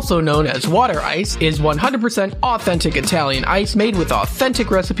Ice, also known as water ice, is 100% authentic Italian ice made with authentic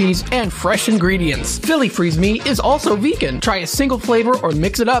recipes and fresh ingredients. Philly Freeze Me is also vegan. Try a single flavor or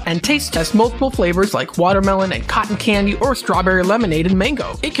mix it up and taste test multiple flavors like watermelon and cotton candy or strawberry lemonade and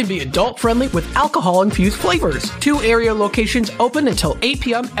mango. It can be adult friendly with alcohol infused flavors. 2 area locations open until 8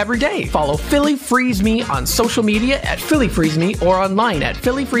 p.m. every day. Follow Philly Freeze Me on social media at Philly Freeze Me or online at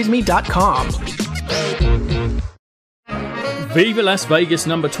phillyfreezeme.com. Viva Las Vegas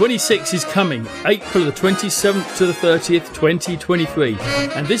number 26 is coming April the 27th to the 30th, 2023.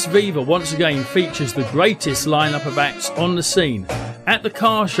 And this Viva once again features the greatest lineup of acts on the scene. At the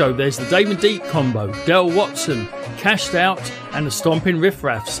car show, there's the Dave and Deep combo, Del Watson, Cashed Out, and the Stomping Riff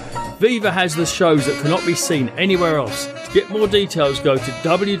Raffs. Viva has the shows that cannot be seen anywhere else. To get more details, go to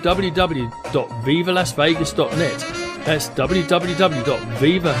www.vivalasvegas.net. That's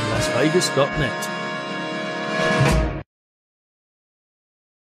www.vivalasvegas.net.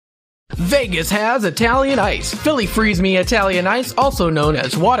 Vegas has Italian Ice. Philly Freeze Me Italian Ice, also known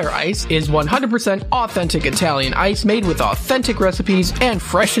as water ice, is 100% authentic Italian ice made with authentic recipes and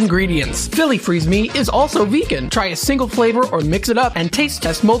fresh ingredients. Philly Freeze Me is also vegan. Try a single flavor or mix it up and taste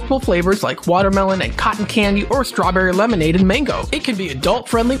test multiple flavors like watermelon and cotton candy or strawberry lemonade and mango. It can be adult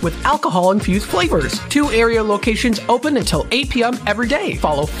friendly with alcohol infused flavors. 2 area locations open until 8 p.m. every day.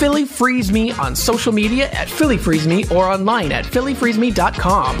 Follow Philly Freeze Me on social media at Philly Freeze Me or online at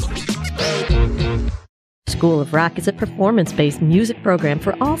phillyfreezeme.com. School of Rock is a performance-based music program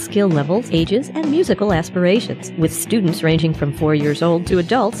for all skill levels, ages, and musical aspirations. With students ranging from 4 years old to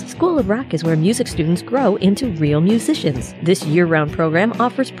adults, School of Rock is where music students grow into real musicians. This year-round program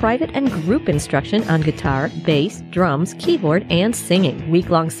offers private and group instruction on guitar, bass, drums, keyboard, and singing.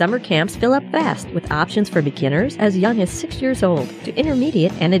 Week-long summer camps fill up fast, with options for beginners as young as 6 years old to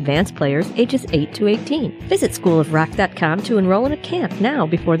intermediate and advanced players ages 8 to 18. Visit schoolofrock.com to enroll in a camp now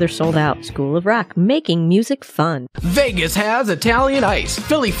before they're sold out. School of Rock, making music fun. Vegas has Italian Ice.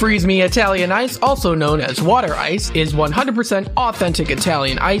 Philly Freeze Me Italian Ice, also known as water ice, is 100% authentic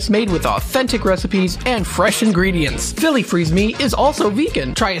Italian ice made with authentic recipes and fresh ingredients. Philly Freeze Me is also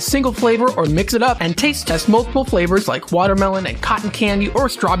vegan. Try a single flavor or mix it up and taste test multiple flavors like watermelon and cotton candy or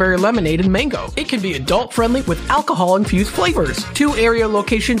strawberry lemonade and mango. It can be adult friendly with alcohol infused flavors. 2 area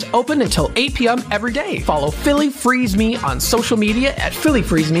locations open until 8 p.m. every day. Follow Philly Freeze Me on social media at Philly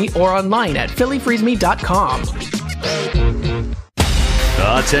Freeze Me or online at phillyfreezeme.com.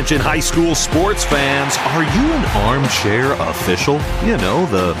 Attention high school sports fans, are you an armchair official? You know,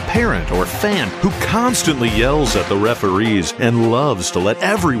 the parent or fan who constantly yells at the referees and loves to let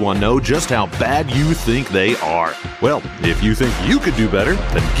everyone know just how bad you think they are. Well, if you think you could do better,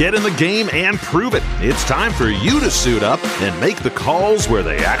 then get in the game and prove it. It's time for you to suit up and make the calls where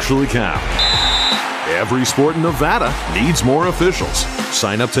they actually count. Every sport in Nevada needs more officials.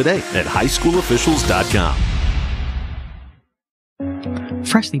 Sign up today at highschoolofficials.com.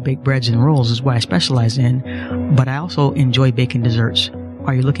 Freshly baked breads and rolls is what I specialize in, but I also enjoy baking desserts.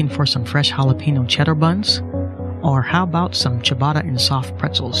 Are you looking for some fresh jalapeno cheddar buns? Or how about some ciabatta and soft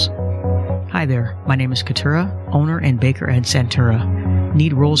pretzels? Hi there, my name is Katura, owner and baker at Santura.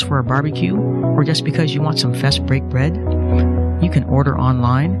 Need rolls for a barbecue? Or just because you want some fresh baked bread? You can order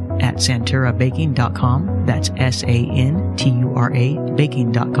online at santurabaking.com. That's SANTURA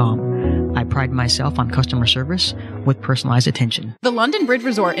baking.com. I pride myself on customer service with personalized attention. The London Bridge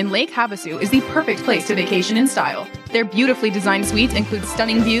Resort in Lake Havasu is the perfect place to vacation in style. Their beautifully designed suites include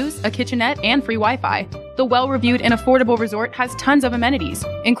stunning views, a kitchenette, and free Wi-Fi. The well-reviewed and affordable resort has tons of amenities,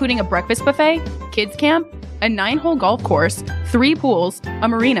 including a breakfast buffet, kids camp, a 9-hole golf course, 3 pools, a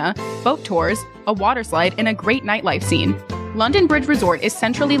marina, boat tours, a water slide, and a great nightlife scene. London Bridge Resort is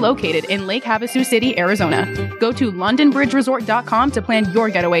centrally located in Lake Havasu City, Arizona. Go to londonbridgeresort.com to plan your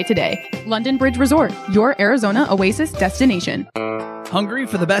getaway today. London Bridge Resort, your Arizona oasis destination. Hungry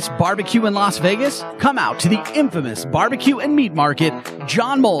for the best barbecue in Las Vegas? Come out to the infamous barbecue and meat market,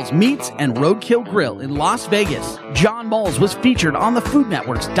 John Mull's Meats and Roadkill Grill in Las Vegas. John Mull's was featured on the Food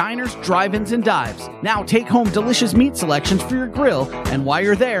Network's Diners, Drive-Ins, and Dives. Now take home delicious meat selections for your grill, and while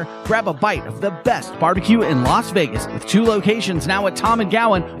you're there, grab a bite of the best barbecue in Las Vegas. With 2 locations now at Tom and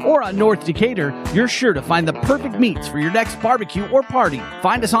Gowan or on North Decatur, you're sure to find the perfect meats for your next barbecue or party.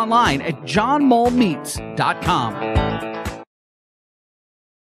 Find us online at johnmullmeats.com.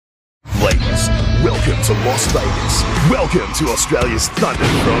 Ladies, welcome to Las Vegas. Welcome to Australia's Thunder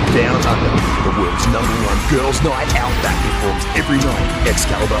from Down Under. The world's #1 girls' night out back performs every night at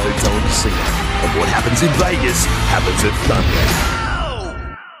Excalibur Hotel and Casino. And what happens in Vegas happens at Thunder.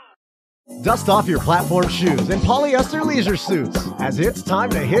 Dust off your platform shoes and polyester leisure suits, as it's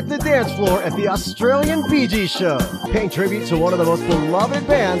time to hit the dance floor at the Australian Bee Gees Show. Paying tribute to one of the most beloved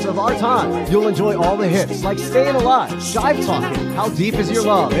bands of our time, you'll enjoy all the hits like Staying Alive, Jive Talking, How Deep Is Your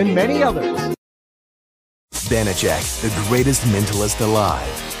Love, and many others. Banachek, the greatest mentalist alive.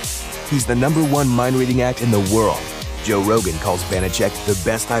 He's the #1 mind-reading act in the world. Joe Rogan calls Banachek the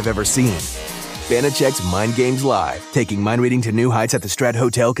best I've ever seen. Banachek's Mind Games Live, taking mind reading to new heights at the Strat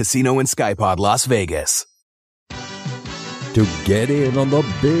Hotel, Casino, and Skypod, Las Vegas. To get in on the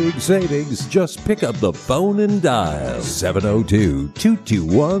big savings, just pick up the phone and dial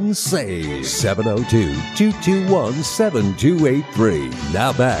 702-221-SAVE, 702-221-7283.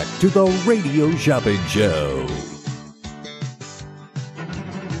 Now back to the Radio Shopping Show.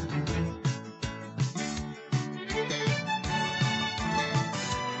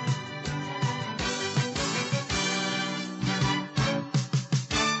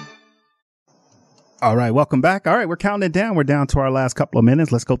 All right, welcome back. All right, we're counting it down. We're down to our last couple of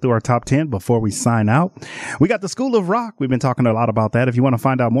minutes. Let's go through our top 10 before we sign out. We got the School of Rock. We've been talking a lot about that. If you want to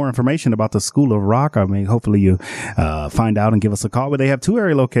find out more information about the School of Rock, I mean, hopefully you find out and give us a call. But they have 2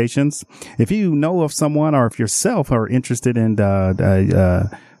 area locations. If you know of someone or if yourself are interested in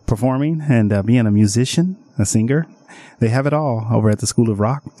performing and being a musician, a singer, they have it all over at the School of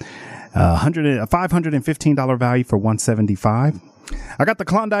Rock. $515 value for $175. I got the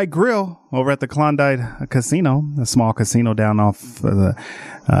Klondike Grill over at the Klondike Casino, a small casino down off the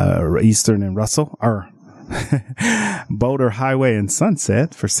Eastern and Russell, or Boulder Highway and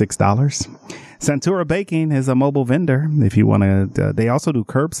Sunset for $6. Santura Baking is a mobile vendor. If you want to, they also do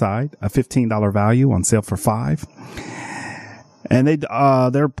curbside, a $15 value on sale for $5. And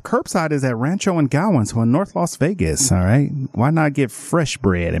their curbside is at Rancho and Gowan, so in North Las Vegas. All right. Why not get fresh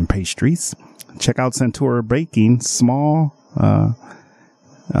bread and pastries? Check out Santura Baking, small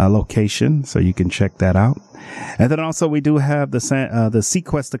location, so you can check that out. And then also we do have the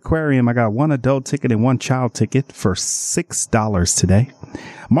Sequest Aquarium. I got 1 adult ticket and 1 child ticket for $6 today.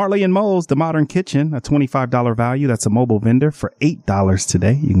 Marley and Mo's, the Modern Kitchen, a $25 value. That's a mobile vendor for $8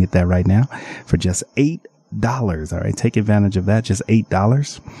 today. You can get that right now for just $8. All right. Take advantage of that. Just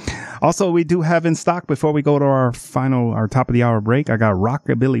 $8. Also, we do have in stock before we go to our top of the hour break. I got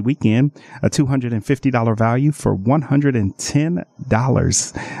Rockabilly Weekend, a $250 value for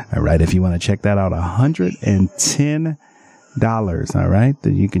 $110. All right. If you want to check that out, $110. All right.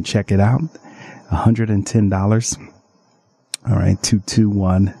 Then you can check it out. $110. All right.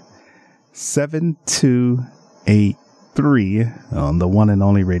 221-7283 on the one and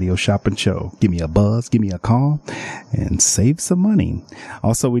only Radio Shopping Show. Give me a buzz, give me a call, and save some money.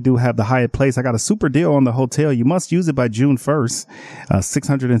 Also, we do have the Hyatt Place. I got a super deal on the hotel. You must use it by June 1st.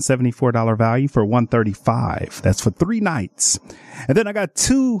 $674 value for $135. That's for 3 nights. And then I got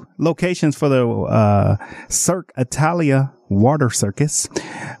 2 locations for the Cirque Italia Water Circus,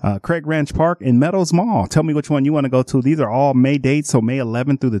 Craig Ranch Park and Meadows Mall. Tell me which one you want to go to. These are all May dates, so May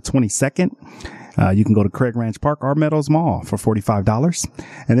 11th through the 22nd. You can go to Craig Ranch Park or Meadows Mall for $45.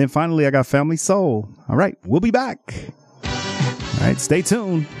 And then finally, I got Family Soul. All right, we'll be back. All right, stay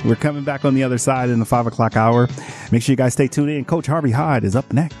tuned. We're coming back on the other side in the 5 o'clock hour. Make sure you guys stay tuned in. Coach Harvey Hyde is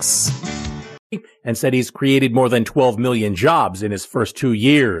up next. And said he's created more than 12 million jobs in his first 2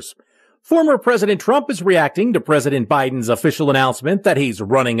 years. Former President Trump is reacting to President Biden's official announcement that he's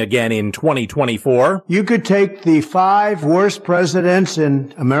running again in 2024. You could take the 5 worst presidents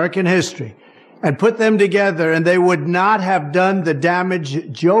in American history and put them together, and they would not have done the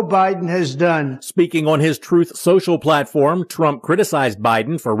damage Joe Biden has done. Speaking on his Truth Social platform, Trump criticized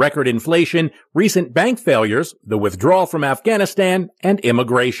Biden for record inflation, recent bank failures, the withdrawal from Afghanistan, and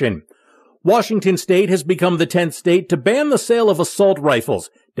immigration. Washington state has become the 10th state to ban the sale of assault rifles.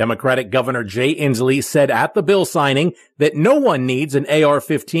 Democratic Governor Jay Inslee said at the bill signing that no one needs an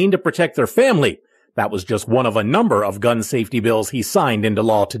AR-15 to protect their family. That was just one of a number of gun safety bills he signed into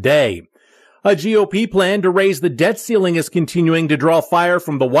law today. A GOP plan to raise the debt ceiling is continuing to draw fire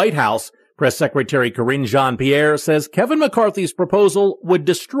from the White House. Press Secretary Karine Jean-Pierre says Kevin McCarthy's proposal would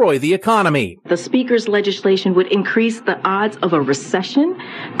destroy the economy. The Speaker's legislation would increase the odds of a recession,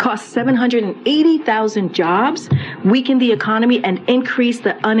 cost 780,000 jobs, weaken the economy, and increase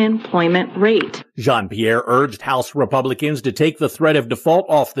the unemployment rate. Jean-Pierre urged House Republicans to take the threat of default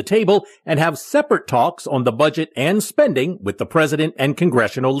off the table and have separate talks on the budget and spending with the president and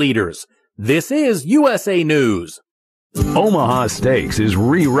congressional leaders. This is USA News. Omaha Steaks is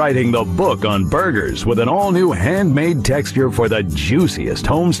rewriting the book on burgers with an all-new handmade texture for the juiciest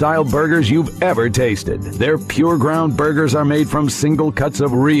home-style burgers you've ever tasted. Their pure ground burgers are made from single cuts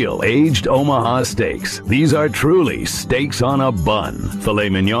of real, aged Omaha steaks. These are truly steaks on a bun. Filet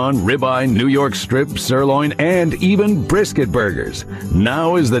mignon, ribeye, New York strip, sirloin, and even brisket burgers.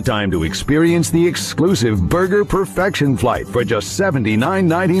 Now is the time to experience the exclusive Burger Perfection Flight for just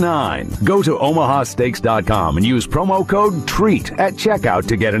 $79.99. Go to omahasteaks.com and use promo code TREAT at checkout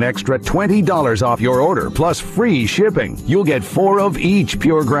to get an extra $20 off your order plus free shipping. You'll get 4 of each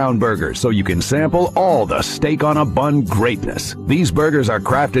pure ground burger so you can sample all the steak on a bun greatness. These burgers are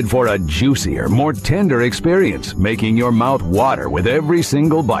crafted for a juicier, more tender experience, making your mouth water with every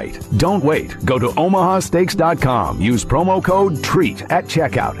single bite. Don't wait. Go to omahasteaks.com, use promo code TREAT at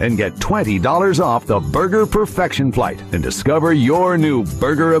checkout and get $20 off the Burger Perfection Flight and discover your new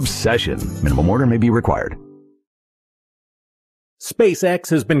burger obsession. Minimum order may be required.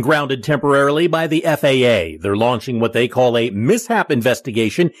 SpaceX has been grounded temporarily by the FAA. They're launching what they call a mishap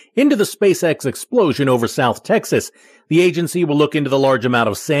investigation into the SpaceX explosion over South Texas. The agency will look into the large amount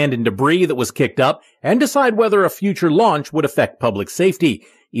of sand and debris that was kicked up and decide whether a future launch would affect public safety.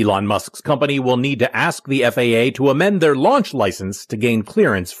 Elon Musk's company will need to ask the FAA to amend their launch license to gain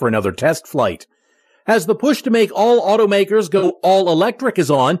clearance for another test flight. As the push to make all automakers go all-electric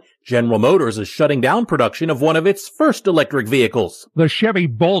is on, General Motors is shutting down production of one of its first electric vehicles. The Chevy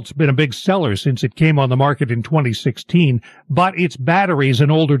Bolt's been a big seller since it came on the market in 2016, but its battery is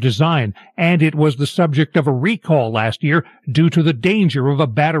an older design, and it was the subject of a recall last year due to the danger of a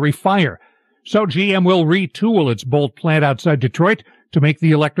battery fire. So GM will retool its Bolt plant outside Detroit to make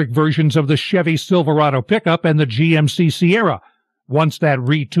the electric versions of the Chevy Silverado pickup and the GMC Sierra. Once that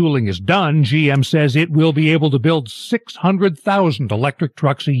retooling is done, GM says it will be able to build 600,000 electric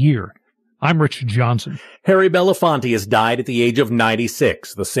trucks a year. I'm Rich Johnson. Harry Belafonte has died at the age of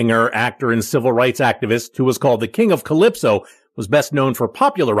 96. The singer, actor, and civil rights activist who was called the King of Calypso was best known for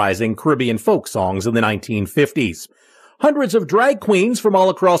popularizing Caribbean folk songs in the 1950s. Hundreds of drag queens from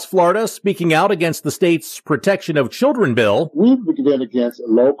all across Florida speaking out against the state's Protection of Children bill. We've been against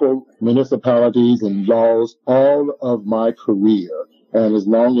local municipalities and laws all of my career, and as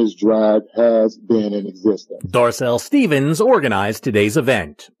long as drag has been in existence. Darcel Stevens organized today's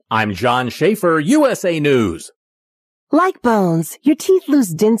event. I'm John Schaefer, USA News. Like bones, your teeth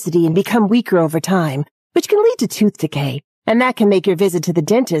lose density and become weaker over time, which can lead to tooth decay. And that can make your visit to the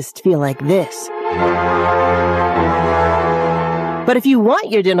dentist feel like this. But if you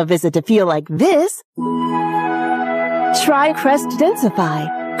want your dental visit to feel like this, try Crest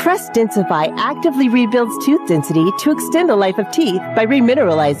Densify. Crest Densify actively rebuilds tooth density to extend the life of teeth by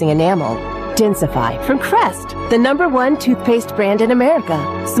remineralizing enamel. Densify from Crest, the #1 toothpaste brand in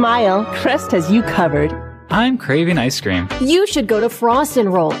America. Smile, Crest has you covered. I'm craving ice cream. You should go to Frost &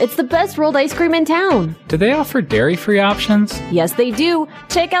 Roll. It's the best rolled ice cream in town. Do they offer dairy-free options? Yes, they do.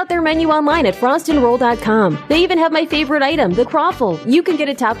 Check out their menu online at frostandroll.com. They even have my favorite item, the Croffle. You can get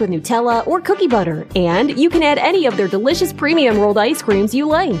it topped with Nutella or cookie butter. And you can add any of their delicious premium rolled ice creams you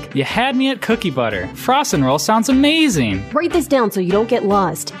like. You had me at cookie butter. Frost & Roll sounds amazing. Write this down so you don't get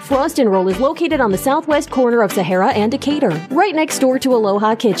lost. Frost & Roll is located on the southwest corner of Sahara and Decatur, right next door to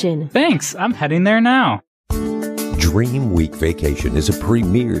Aloha Kitchen. Thanks. I'm heading there now. Dream Week Vacation is a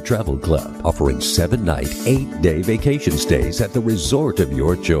premier travel club offering 7-night, 8-day vacation stays at the resort of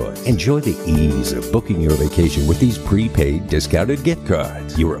your choice. Enjoy the ease of booking your vacation with these prepaid discounted gift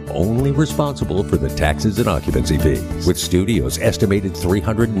cards. You are only responsible for the taxes and occupancy fees. With studios estimated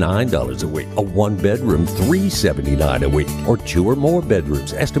 $309 a week, a 1-bedroom $379 a week, or 2 or more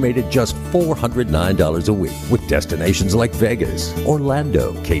bedrooms estimated just $409 a week. With destinations like Vegas,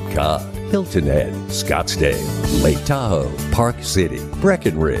 Orlando, Cape Cod, Hilton Head, Scottsdale, Lake Tahoe, Park City,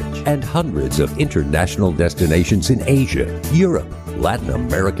 Breckenridge, and hundreds of international destinations in Asia, Europe, Latin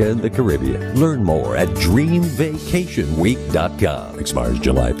America, and the Caribbean. Learn more at DreamVacationWeek.com. Expires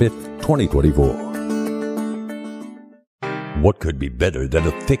July 5th, 2024. What could be better than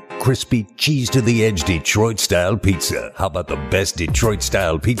a thick, crispy, cheese-to-the-edge Detroit-style pizza? How about the best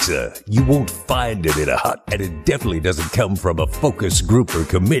Detroit-style pizza? You won't find it in a hut, and it definitely doesn't come from a focus group or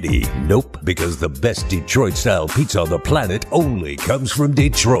committee. Nope, because the best Detroit-style pizza on the planet only comes from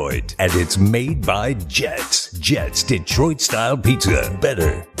Detroit, and it's made by Jets. Jets Detroit-style pizza.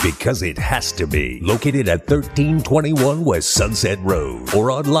 Better because it has to be. Located at 1321 West Sunset Road, or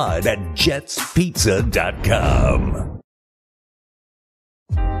online at jetspizza.com.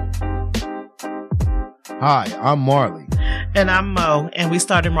 Hi, I'm Marley. And I'm Mo, and we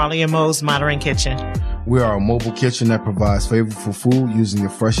started Marley and Mo's Modern Kitchen. We are a mobile kitchen that provides flavorful food using the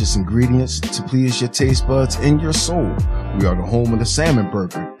freshest ingredients to please your taste buds and your soul. We are the home of the salmon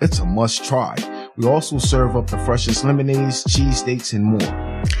burger. It's a must try. We also serve up the freshest lemonades, cheesesteaks, and more.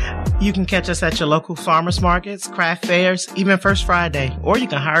 You can catch us at your local farmers markets, craft fairs, even First Friday, or you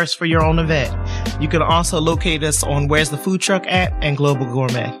can hire us for your own event. You can also locate us on Where's the Food Truck app and Global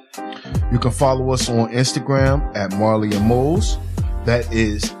Gourmet. You can follow us on Instagram at Marley and Moles. That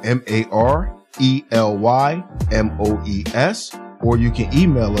is MarelyMoes, or you can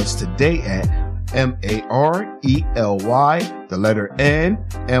email us today at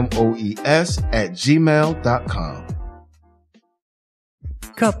MarelyNMoes@gmail.com.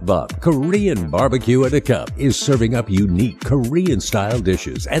 Cup Bop Korean Barbecue at a Cup is serving up unique Korean-style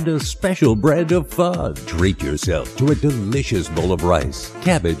dishes and a special brand of fun. Treat yourself to a delicious bowl of rice,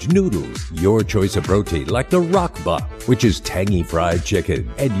 cabbage, noodles, your choice of protein like the Rock Bop, which is tangy fried chicken,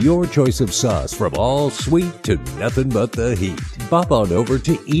 and your choice of sauce from all sweet to nothing but the heat. Bop on over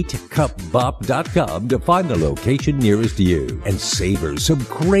to eatcupbop.com to find the location nearest you and savor some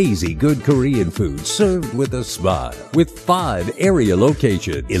crazy good Korean food served with a smile. With 5 area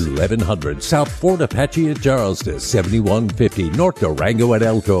locations: 1100 South Fort Apache at Charleston, 7150 North Durango at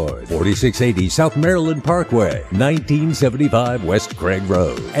Elkhorn, 4680 South Maryland Parkway, 1975 West Craig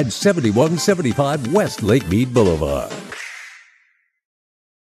Road, and 7175 West Lake Mead Boulevard.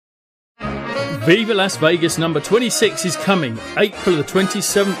 Viva Las Vegas number 26 is coming April the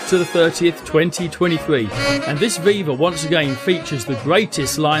 27th to the 30th, 2023. And this Viva once again features the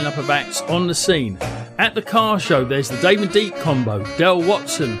greatest lineup of acts on the scene. At the car show, there's the Dave and Deep combo, Del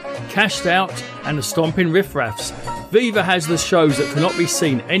Watson, Cashed Out, and the Stompin' Riff Raffs. Viva has the shows that cannot be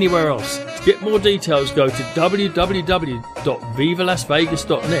seen anywhere else. To get more details, go to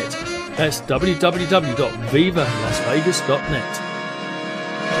www.vivalasvegas.net. That's www.vivalasvegas.net.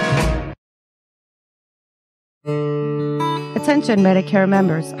 Attention Medicare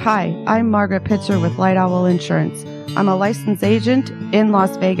members. Hi, I'm Margaret Pitcher with Light Owl Insurance. I'm a licensed agent in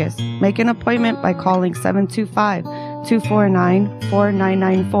Las Vegas. Make an appointment by calling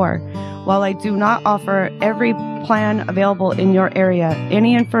 725-249-4994. While I do not offer every plan available in your area,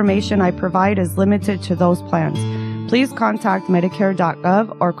 any information I provide is limited to those plans. Please contact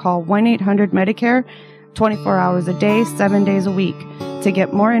Medicare.gov or call 1-800-MEDICARE 24 hours a day, 7 days a week to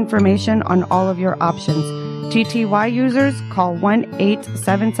get more information on all of your options. TTY users, call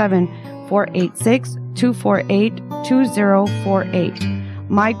 1-877-486-248-2048.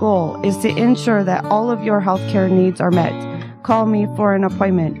 My goal is to ensure that all of your healthcare needs are met. Call me for an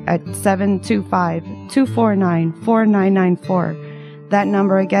appointment at 725-249-4994. That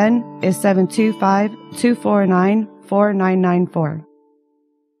number again is 725-249-4994.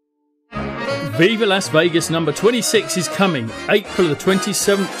 Viva Las Vegas number 26 is coming April the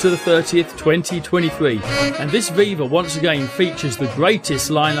 27th to the 30th, 2023. And this Viva once again features the greatest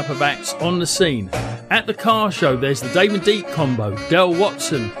lineup of acts on the scene. At the car show, there's the Dave and Deep combo, Del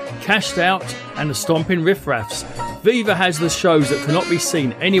Watson, Cashed Out, and the Stompin' Riff Raffs. Viva has the shows that cannot be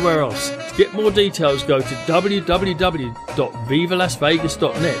seen anywhere else. To get more details, go to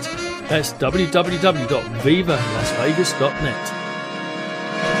www.vivalasvegas.net. That's www.vivalasvegas.net.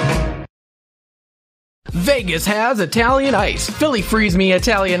 Vegas has Italian Ice. Philly Freeze Me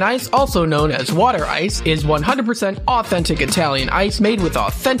Italian Ice, also known as water ice, is 100% authentic Italian ice made with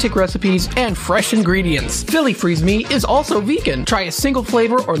authentic recipes and fresh ingredients. Philly Freeze Me is also vegan. Try a single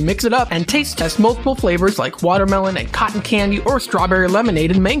flavor or mix it up and taste test multiple flavors like watermelon and cotton candy or strawberry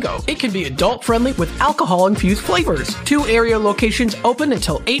lemonade and mango. It can be adult friendly with alcohol infused flavors. 2 area locations open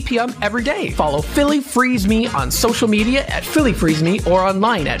until 8 p.m. every day. Follow Philly Freeze Me on social media at Philly Freeze Me or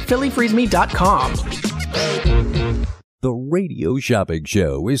online at phillyfreezeme.com. The Radio Shopping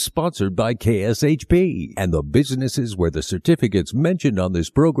Show is sponsored by KSHP and the businesses where the certificates mentioned on this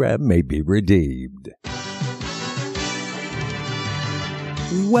program may be redeemed.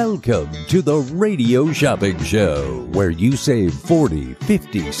 Welcome to the Radio Shopping Show, where you save 40,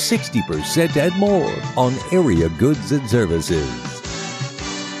 50, 60% and more on area goods and services.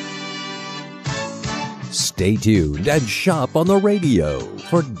 Stay tuned and shop on the radio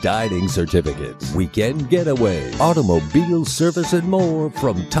for dining certificates, weekend getaway, automobile service, and more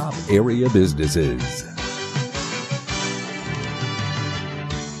from top area businesses.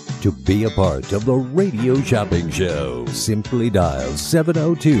 To be a part of the Radio Shopping Show, simply dial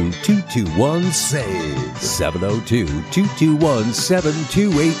 702-221-SAVE,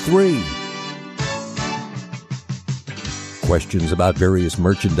 702-221-7283. Questions about various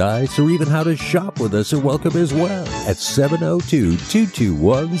merchandise or even how to shop with us are welcome as well at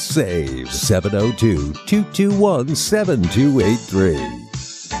 702-221-SAVE,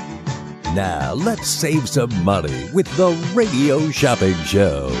 702-221-7283. Now, let's save some money with the Radio Shopping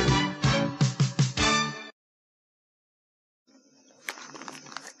Show.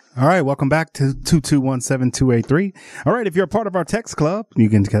 All right, welcome back to 221-7283. All right, if you're a part of our text club, you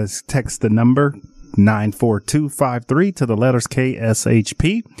can text the number 94253 to the letters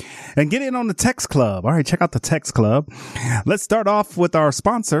KSHP and get in on the text club. All right, check out the text club. Let's start off with our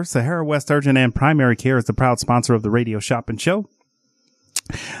sponsor. Sahara West Urgent and Primary Care is the proud sponsor of the Radio Shopping Show.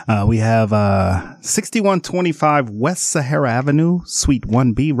 We have 6125 West Sahara Avenue, Suite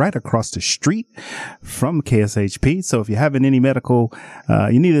 1B, right across the street from KSHP. So if you're having any medical,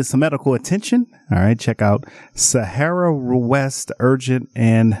 you needed some medical attention, all right, check out Sahara West Urgent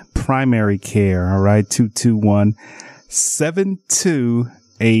and Primary Care. All right,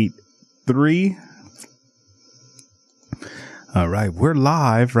 221-7283. All right, we're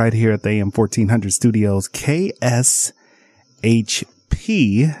live right here at the AM 1400 Studios, KSHP.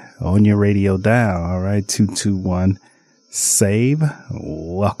 On your radio dial. All right, 221-SAVE.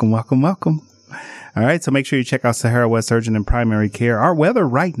 Welcome. All right, so make sure you check out Sahara West Urgent and Primary Care. Our weather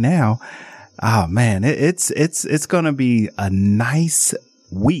right now, oh man, it's going to be a nice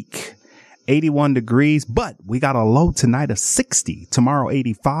week. 81 degrees, but we got a low tonight of 60. Tomorrow,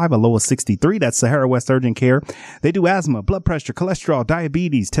 85, a low of 63. That's Sahara West Urgent Care. They do asthma, blood pressure, cholesterol,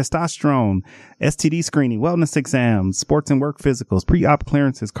 diabetes, testosterone, STD screening, wellness exams, sports and work physicals, pre-op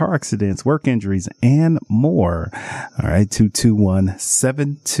clearances, car accidents, work injuries, and more. All right,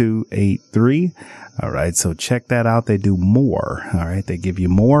 221-7283. All right, so check that out. They do more. All right, they give you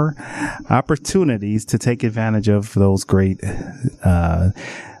more opportunities to take advantage of those great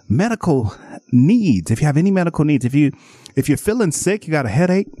medical needs. If you have any medical needs, if you're feeling sick, you got a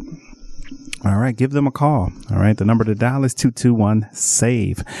headache, all right, give them a call. All right, the number to dial is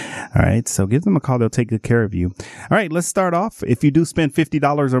 221-SAVE. All right, so give them a call. They'll take good care of you. All right, let's start off. If you do spend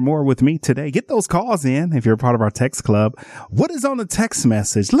 $50 or more with me today, get those calls in. If you're a part of our text club, what is on the text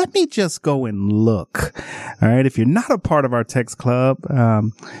message? Let me just go and look. All right, if you're not a part of our text club,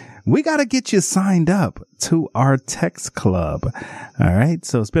 we got to get you signed up to our text club. All right.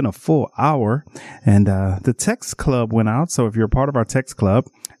 So it's been a full hour and the text club went out. So if you're a part of our text club,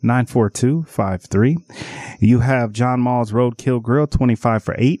 94253, you have John Mall's Roadkill Grill, 25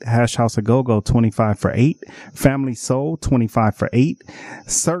 for 8, Hash House of Go-Go, 25 for 8, Family Soul, 25 for 8,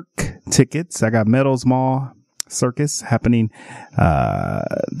 Cirque tickets. I got Meadows Mall Circus happening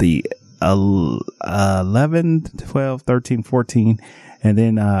the 11, 12, 13, 14. And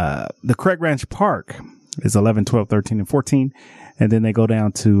then the Craig Ranch Park is 11, 12, 13, and 14. And then they go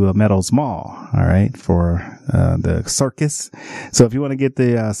down to Meadows Mall, all right, for the circus. So if you want to get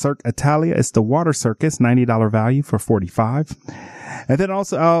the Cirque Italia, it's the Water Circus, $90 value for $45. And then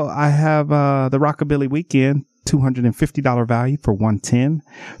also I have the Rockabilly Weekend, $250 value for $110.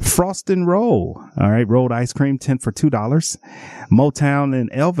 Frost and Roll, all right, rolled ice cream, 10 for $2. Motown and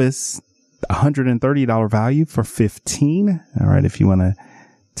Elvis, $130 value for $15. All right. If you want to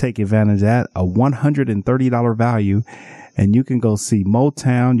take advantage of that, a $130 value, and you can go see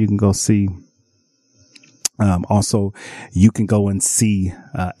Motown. You can go see, also you can go and see,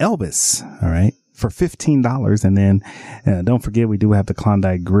 Elvis. All right. For $15. And then, don't forget, we do have the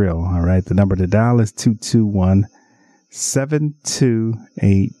Klondike Grill. All right. The number to dial is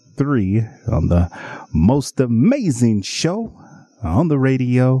 221-7283 on the most amazing show on the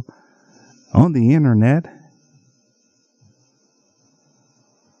radio, on the internet,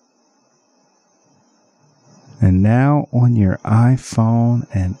 and now on your iPhone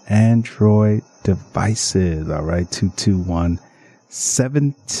and Android devices. All right,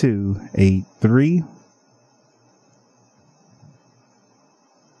 221-7283.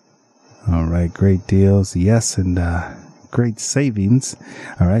 All right, great deals. Yes, and great savings.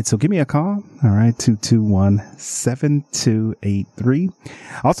 All right, so give me a call. All right, 221-7283.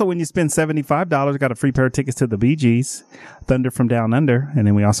 Also, when you spend $75, got a free pair of tickets to the Bee Gees, Thunder from Down Under, and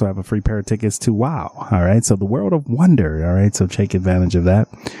then we also have a free pair of tickets to WOW. All right, so the World of Wonder. All right, so take advantage of that.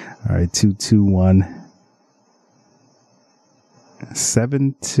 All right,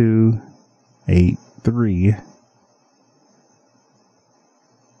 221-7283.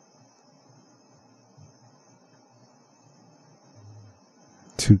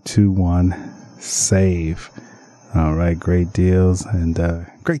 $221-SAVE. All right, great deals and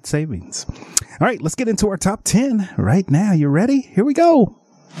great savings. All right, let's get into our top 10 right now. You ready? Here we go.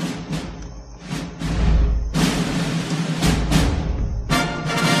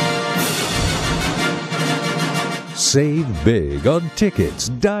 Save big on tickets,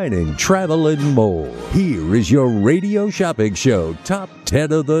 dining, travel, and more. Here is your Radio Shopping Show Top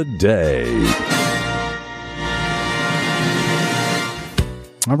 10 of the Day.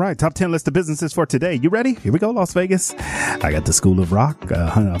 All right, top 10 list of businesses for today. You ready? Here we go, Las Vegas. I got the School of Rock,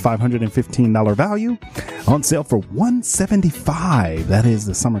 $515 value, on sale for $175. That is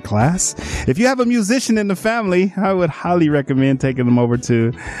the summer class. If you have a musician in the family, I would highly recommend taking them over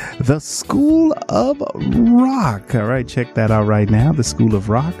to the School of Rock. All right, check that out right now, the School of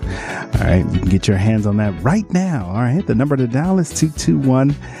Rock. All right, you can get your hands on that right now. All right, the number to dial is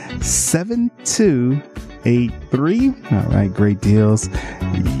 221-7283. All right, great deals.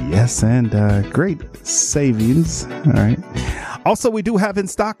 Yes, and great savings. All right. Also, we do have in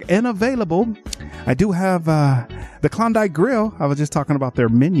stock and available, I do have the Klondike Grill. I was just talking about their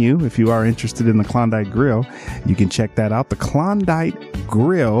menu. If you are interested in the Klondike Grill, you can check that out. The Klondike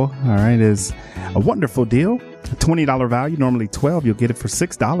Grill, all right, is a wonderful deal. $20 value, normally $12. You'll get it for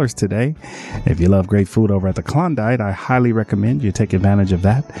 $6 today. If you love great food over at the Klondike, I highly recommend you take advantage of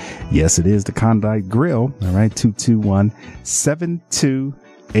that. Yes, it is the Klondike Grill. All right,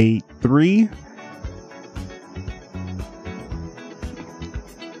 221-7283.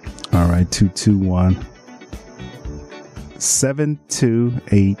 All right,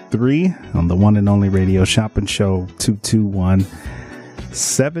 221-7283 on the one and only radio shopping show.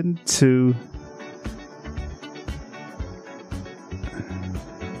 221-7283.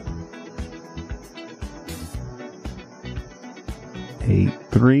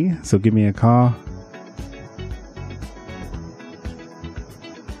 83. So give me a call.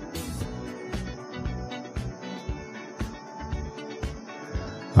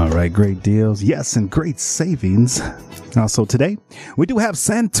 All right, great deals. Yes, and great savings. Also today, we do have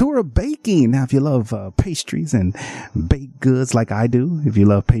Santura Baking. Now, if you love pastries and baked goods like I do, if you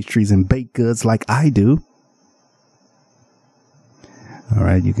love pastries and baked goods like I do, all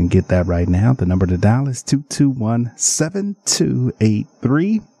right, you can get that right now. The number to dial is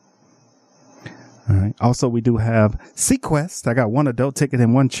 221-7283. All right. Also, we do have Sequest. I got one adult ticket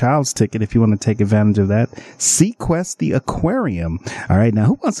and one child's ticket if you want to take advantage of that. Sequest, the aquarium. All right. Now,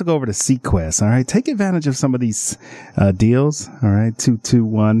 who wants to go over to Sequest? All right. Take advantage of some of these deals. All right.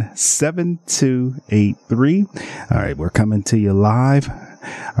 221-7283. All right. We're coming to you live.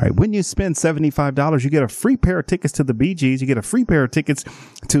 All right. When you spend $75, you get a free pair of tickets to the Bee Gees. You get a free pair of tickets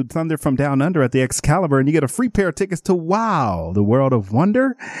to Thunder from Down Under at the Excalibur, and you get a free pair of tickets to WOW, the World of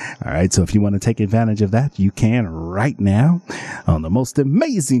Wonder. All right. So if you want to take advantage of that, you can right now on the most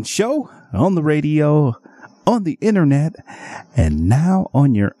amazing show on the radio, on the internet, and now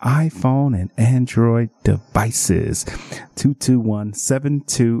on your iPhone and Android devices.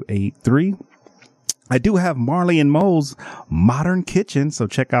 221-7283. I do have Marley and Mo's Modern Kitchen. So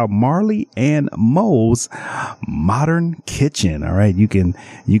check out Marley and Mo's Modern Kitchen. All right. You can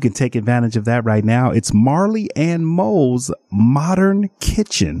take advantage of that right now. It's Marley and Mo's Modern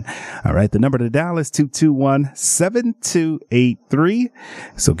Kitchen. All right. The number to dial is 221-7283.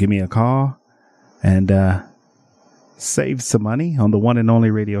 So give me a call and, save some money on the one and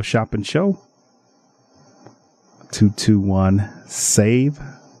only radio shopping show. 221-SAVE.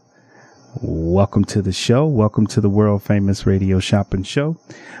 Welcome to the show. Welcome to the world famous radio shopping show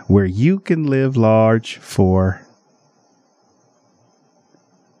where you can live large for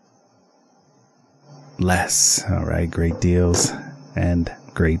less. All right. Great deals and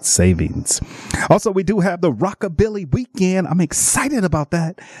great savings. Also, we do have the Rockabilly Weekend. I'm excited about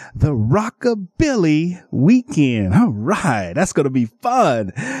that. The Rockabilly Weekend. All right. That's going to be fun.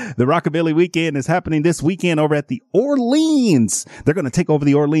 The Rockabilly Weekend is happening this weekend over at the Orleans. They're going to take over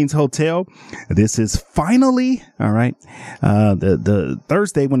the Orleans Hotel. This is finally, all right, the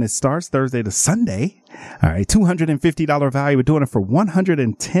Thursday when it starts, Thursday to Sunday. All right, $250 value. We're doing it for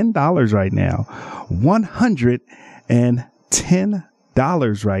 $110 right now.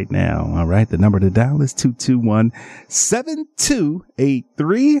 $110 right now. All right. The number to dial is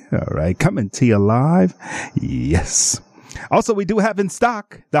 221-7283. All right. Coming to you live. Yes. Also, we do have in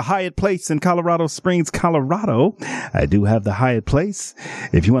stock the Hyatt Place in Colorado Springs, Colorado. I do have the Hyatt Place.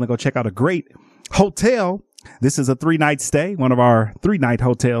 If you want to go check out a great hotel, this is a 3-night stay, one of our 3-night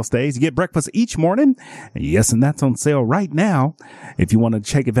hotel stays. You get breakfast each morning. Yes, and that's on sale right now. If you want to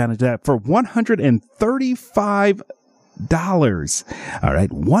take advantage of that for $135. All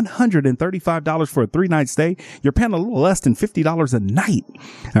right. $135 for a 3-night stay. You're paying a little less than $50 a night.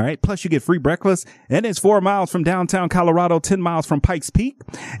 All right. Plus you get free breakfast, and it's 4 miles from downtown Colorado, 10 miles from Pikes Peak.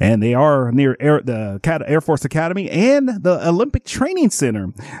 And they are near the Air Force Academy and the Olympic Training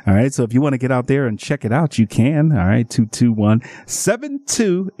Center. All right. So if you want to get out there and check it out, you can. All right.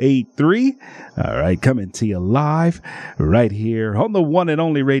 221-7283. All right. Coming to you live right here on the one and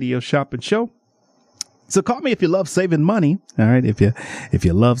only radio shopping show. So call me if you love saving money. All right. If you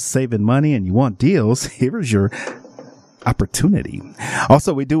love saving money and you want deals, here's your opportunity.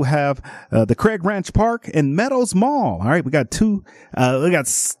 Also, we do have the Craig Ranch Park and Meadows Mall. All right, we got two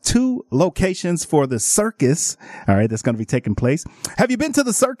locations for the circus. All right, that's going to be taking place. Have you been to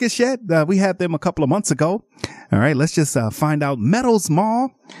the circus yet? We had them a couple of months ago. All right, let's just find out. Meadows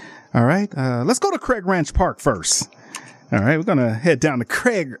Mall. All right, let's go to Craig Ranch Park first. All right, we're going to head down to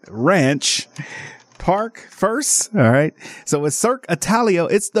Craig Ranch Park first. All right. So it's Cirque Italia.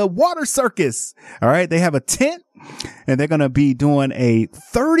 It's the water circus. All right. They have a tent and they're going to be doing a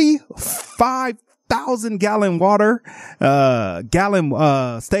 35,000 gallon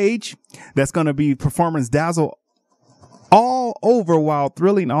stage that's going to be performance dazzle all over while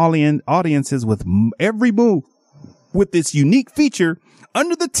thrilling audiences with every move. With this unique feature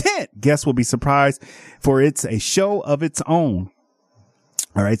under the tent, guests will be surprised for it's a show of its own.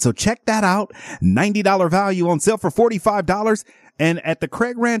 All right, so check that out. $90 value on sale for $45. And at the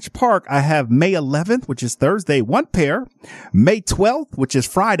Craig Ranch Park, I have May 11th, which is Thursday, 1 pair. May 12th, which is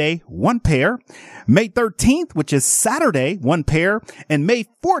Friday, 1 pair. May 13th, which is Saturday, 1 pair. And May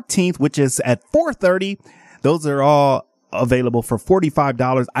 14th, which is at 4:30. Those are all available for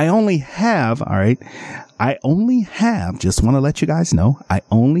 $45. I only have, just want to let you guys know, I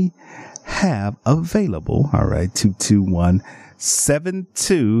only have available,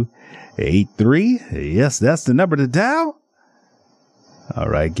 221-7283. Yes, that's the number to dial. All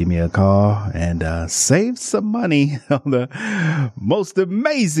right, give me a call and save some money on the most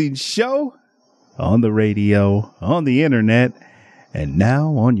amazing show on the radio, on the internet, and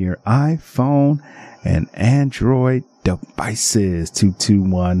now on your iPhone and Android devices.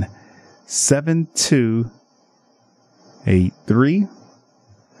 221-7283.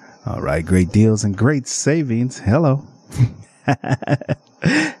 All right, great deals and great savings. Hello.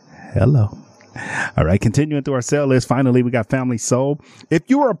 Hello. All right, continuing through our sale list. Finally, we got Family Soul. If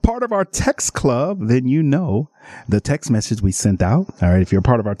you are a part of our text club, then you know the text message we sent out. All right, if you're a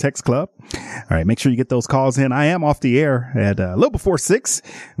part of our text club, all right, make sure you get those calls in. I am off the air at a little before 6.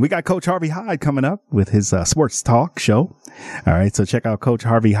 We got Coach Harvey Hyde coming up with his sports talk show. All right, so check out Coach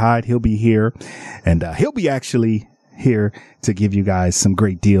Harvey Hyde. He'll be here, and he'll be actually here to give you guys some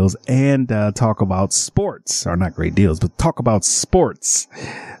great deals and talk about sports, or not great deals, but talk about sports.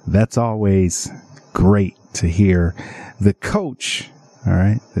 That's always great to hear the coach. All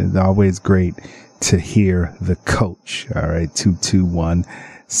right. It's always great to hear the coach. All right.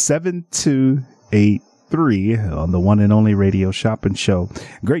 221-7283 on the one and only Radio Shopping Show.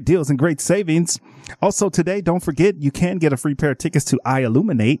 Great deals and great savings. Also today, don't forget, you can get a free pair of tickets to I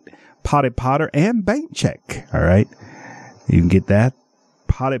Illuminate, Potted Potter, and Bank Check. All right. You can get that,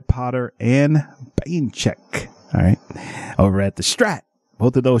 Potted Potter and Bank Check. All right. Over at the Strat.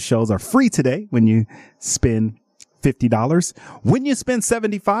 Both of those shows are free today when you spend $50. When you spend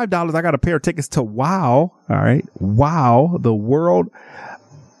 $75, I got a pair of tickets to WOW. All right. WOW, the World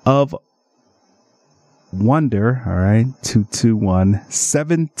of Wonder. All right.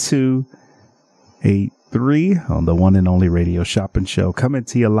 221-7283 on the one and only Radio Shopping Show. Coming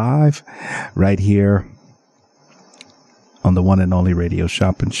to you live right here on the one and only Radio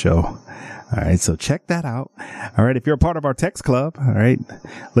Shopping Show. All right, so check that out. All right, if you're a part of our text club, all right,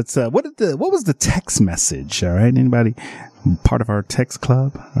 let's what was the text message? All right, anybody part of our text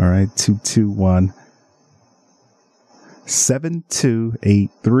club? All right,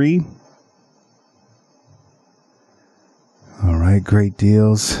 221-7283. All right, great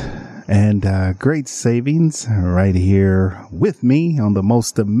deals and great savings right here with me on the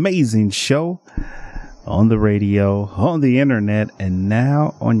most amazing show on the radio, on the internet, and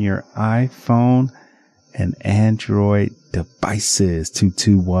now on your iPhone and Android devices.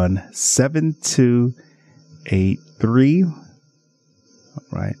 221-7283. All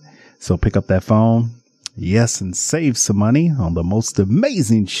right. So pick up that phone. Yes, and save some money on the most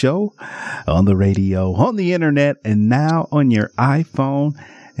amazing show on the radio, on the internet, and now on your iPhone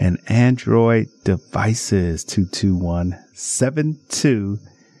and Android devices. 221-7283.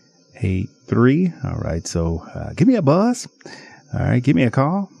 All right. So give me a buzz. All right. Give me a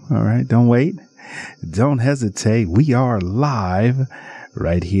call. All right. Don't wait. Don't hesitate. We are live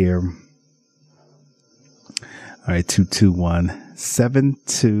right here. All right.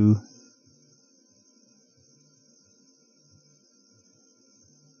 221-7283.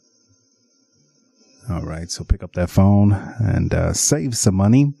 All right. So pick up that phone and save some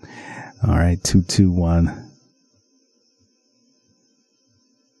money. All right. 221.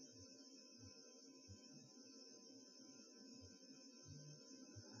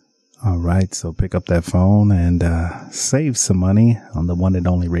 All right, so pick up that phone and save some money on the one and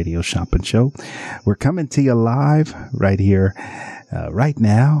only Radio Shopping Show. We're coming to you live right here, right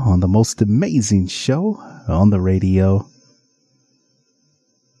now on the most amazing show on the radio,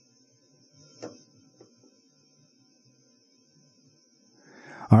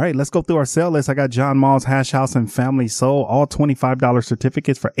 All right, let's go through our sale list. I got John Mall's Hash House and Family Soul, all $25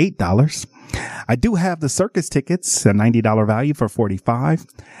 certificates for $8. I do have the circus tickets, a $90 value for $45.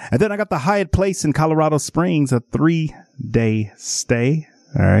 And then I got the Hyatt Place in Colorado Springs, a 3-day stay.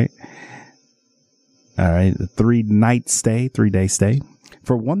 All right, a 3-day stay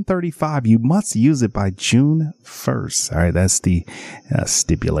for $135. You must use it by June 1st. All right, that's the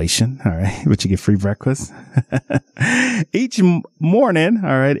stipulation. All right, but you get free breakfast each morning.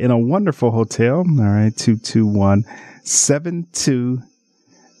 All right, in a wonderful hotel. All right,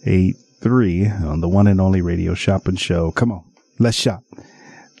 221-7283 on the one and only Radio Shopping Show. Come on, let's shop,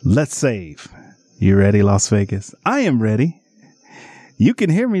 let's save. You ready, Las Vegas? I am ready. You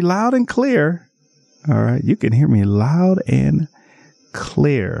can hear me loud and clear. All right, you can hear me loud and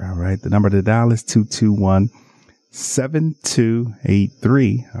clear. All right. The number to dial is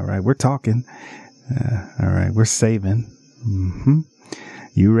 221-7283. All right. We're talking. All right. We're saving.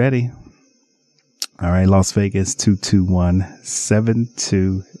 You ready? All right. Las Vegas,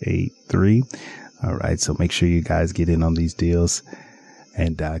 221-7283. All right. So make sure you guys get in on these deals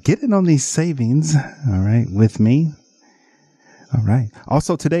and get in on these savings. All right. With me. All right.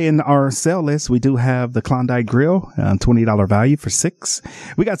 Also today in our sale list, we do have the Klondike Grill, $20 value for $6.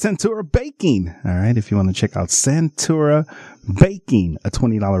 We got Santura Baking. All right. If you want to check out Santura Baking, a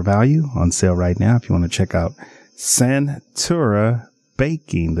 $20 value on sale right now. If you want to check out Santura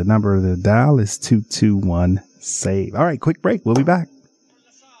Baking, the number of the dial is 221-SAVE. All right. Quick break. We'll be back.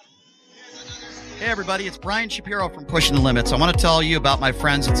 Hey everybody, it's Brian Shapiro from Pushing the Limits. I want to tell you about my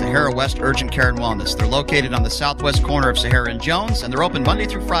friends at Sahara West Urgent Care and Wellness. They're located on the southwest corner of Sahara and Jones, and they're open Monday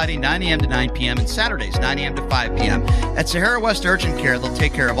through Friday, 9 a.m. to 9 p.m., and Saturdays, 9 a.m. to 5 p.m. At Sahara West Urgent Care, they'll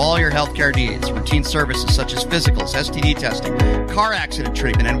take care of all your healthcare needs, routine services such as physicals, STD testing, car accident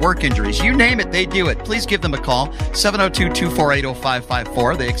treatment, and work injuries. You name it, they do it. Please give them a call,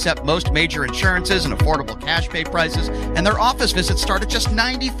 702-248-0554. They accept most major insurances and affordable cash pay prices, and their office visits start at just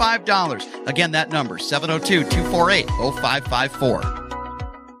 $95. Again, that number, 702-248-0554.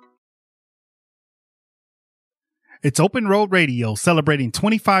 It's Open Road Radio, celebrating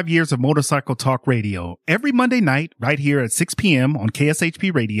 25 years of motorcycle talk radio. Every Monday night, right here at 6 p.m. on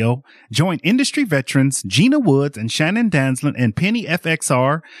KSHP Radio, join industry veterans Gina Woods and Shannon Danslin and Penny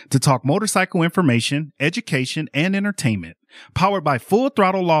FXR to talk motorcycle information, education, and entertainment. Powered by Full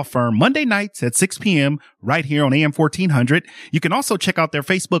Throttle Law Firm, Monday nights at 6 p.m. right here on AM 1400. You can also check out their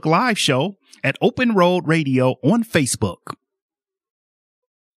Facebook Live show at Open Road Radio on Facebook.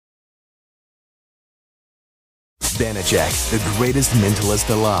 Banachek, the greatest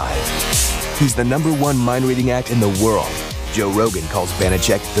mentalist alive. He's the #1 mind-reading act in the world. Joe Rogan calls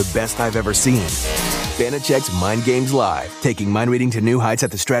Banachek the best I've ever seen. Banachek's Mind Games Live, taking mind reading to new heights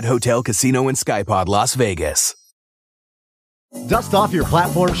at the Strat Hotel, Casino, and Skypod, Las Vegas. Dust off your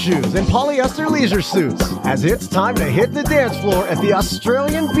platform shoes and polyester leisure suits, as it's time to hit the dance floor at the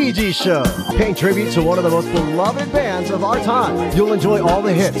Australian Bee Gees Show. Paying tribute to one of the most beloved bands of our time, you'll enjoy all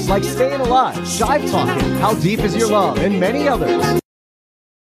the hits like Staying Alive, Jive Talking, How Deep Is Your Love, and many others.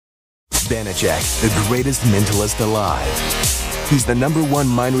 Banachek, the greatest mentalist alive. He's the #1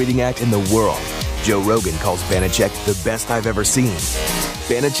 mind-reading act in the world. Joe Rogan calls Banachek the best I've ever seen.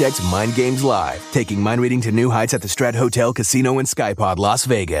 Banachek's Mind Games Live, taking mind reading to new heights at the Strat Hotel, Casino, and Skypod, Las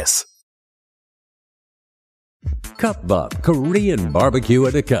Vegas. Cup Bop Korean Barbecue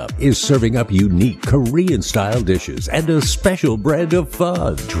in a Cup is serving up unique Korean-style dishes and a special brand of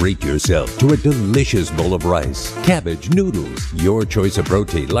fun. Treat yourself to a delicious bowl of rice, cabbage, noodles, your choice of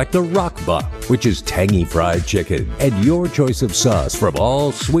protein like the Rock Bop, which is tangy fried chicken, and your choice of sauce from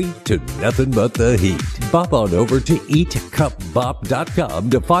all sweet to nothing but the heat. Bop on over to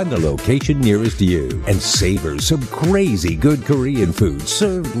eatcupbop.com to find the location nearest you and savor some crazy good Korean food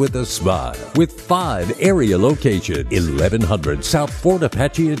served with a smile. With 5 area locations, 1100 South Fort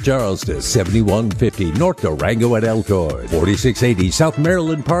Apache at Charleston, 7150 North Durango at Elkhorn, 4680 South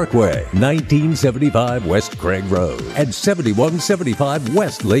Maryland Parkway, 1975 West Craig Road, and 7175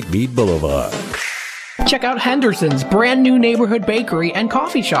 West Lake Mead Boulevard. Check out Henderson's brand new neighborhood bakery and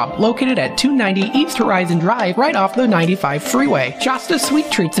coffee shop located at 290 East Horizon Drive right off the 95 freeway. Shasta's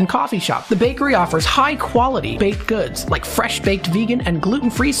Sweet Treats and Coffee Shop. The bakery offers high quality baked goods like fresh baked vegan and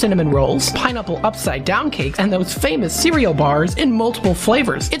gluten-free cinnamon rolls, pineapple upside down cakes, and those famous cereal bars in multiple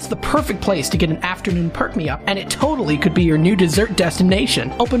flavors. It's the perfect place to get an afternoon perk-me-up, and it totally could be your new dessert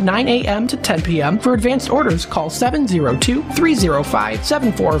destination. Open 9 a.m. to 10 p.m. For advanced orders, call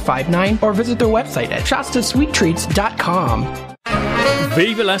 702-305-7459 or visit their website at ShastaSweetTreats.com.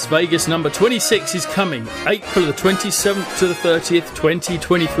 Viva Las Vegas number 26 is coming April the 27th to the 30th,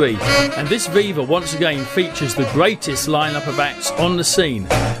 2023. And this Viva once again features the greatest lineup of acts on the scene.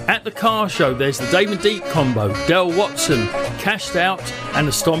 At the car show, there's the Damon Deep combo, Del Watson, Cashed Out, and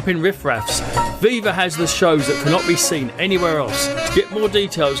the Stomping Riff Raffs. Viva has the shows that cannot be seen anywhere else. To get more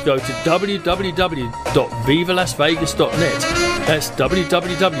details, go to www.vivalasvegas.net. That's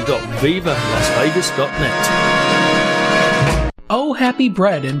www.vivalasvegas.net. Oh Happy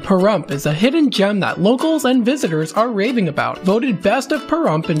Bread in Pahrump is a hidden gem that locals and visitors are raving about. Voted Best of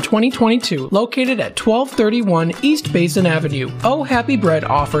Pahrump in 2022, located at 1231 East Basin Avenue. Oh Happy Bread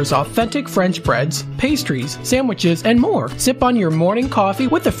offers authentic French breads, pastries, sandwiches, and more. Sip on your morning coffee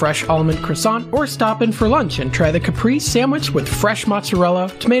with a fresh almond croissant or stop in for lunch and try the caprese sandwich with fresh mozzarella,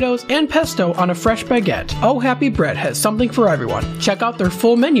 tomatoes, and pesto on a fresh baguette. Oh Happy Bread has something for everyone. Check out their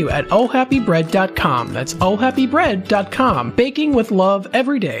full menu at ohhappybread.com. That's ohhappybread.com. Baking with love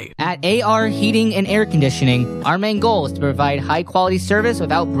every day. At AR Heating and Air Conditioning, our main goal is to provide high quality service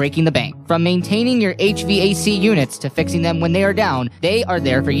without breaking the bank. From maintaining your HVAC units to fixing them when they are down, they are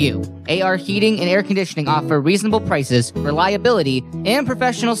there for you. AR Heating and Air Conditioning offer reasonable prices, reliability, and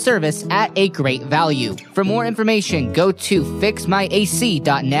professional service at a great value. For more information, go to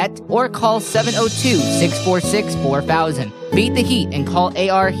fixmyac.net or call 702-646-4000. Beat the heat and call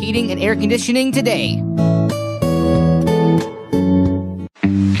AR Heating and Air Conditioning today.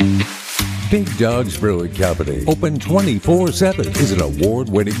 Big Dogs Brewing Company, open 24/7, is an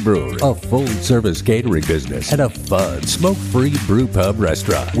award-winning brewery, a full-service catering business, and a fun, smoke-free brew pub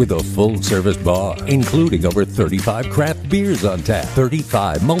restaurant with a full-service bar, including over 35 craft beers on tap,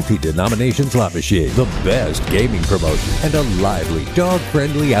 35 multi-denomination slot machines, the best gaming promotion, and a lively,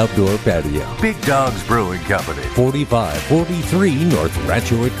 dog-friendly outdoor patio. Big Dogs Brewing Company, 4543 North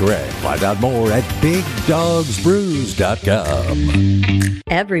Rancho at Gray. Find out more at BigDogsBrews.com.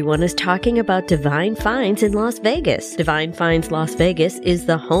 Everyone is talking about Divine Finds in Las Vegas. Divine Finds Las Vegas is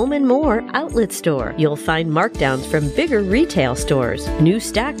the Home and More outlet store. You'll find markdowns from bigger retail stores. New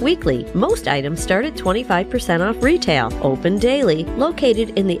stack weekly. Most items start at 25% off retail. Open daily.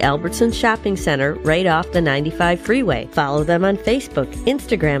 Located in the Albertson Shopping Center right off the 95 freeway. Follow them on Facebook,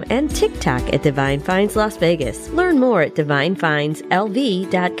 Instagram, and TikTok at Divine Finds Las Vegas. Learn more at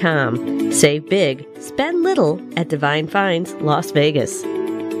DivineFindsLV.com. Save big, spend little at Divine Finds Las Vegas.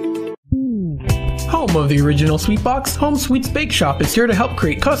 Home of the original Sweet Box, Home Sweets Bake Shop is here to help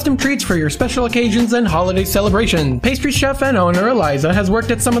create custom treats for your special occasions and holiday celebration. Pastry chef and owner Eliza has worked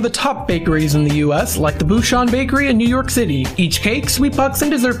at some of the top bakeries in the U.S., like the Bouchon Bakery in New York City. Each cake, Sweet Box,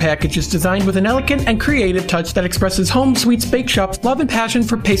 and dessert package is designed with an elegant and creative touch that expresses Home Sweets Bake Shop's love and passion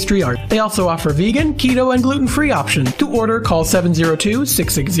for pastry art. They also offer vegan, keto, and gluten-free options. To order, call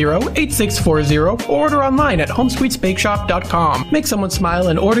 702-660-8640 or order online at homesweetsbakeshop.com. Make someone smile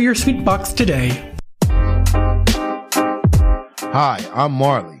and order your Sweet Box today. Hi, I'm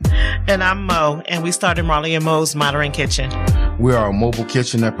Marley. And I'm Mo, and we started Marley and Mo's Modern Kitchen. We are a mobile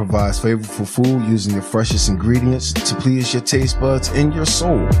kitchen that provides flavorful food using the freshest ingredients to please your taste buds and your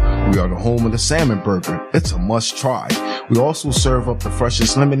soul. We are the home of the salmon burger. It's a must try. We also serve up the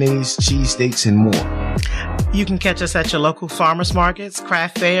freshest lemonades, cheesesteaks, and more. You can catch us at your local farmers markets,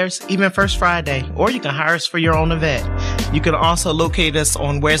 craft fairs, even First Friday, or you can hire us for your own event. You can also locate us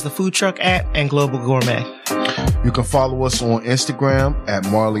on Where's the Food Truck at and Global Gourmet. You can follow us on Instagram at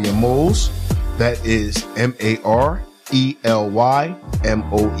Marley and Mo's. That is MarelyMoes.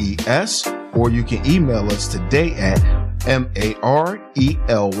 Or you can email us today at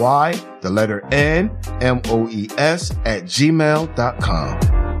marelyNMoes@gmail.com.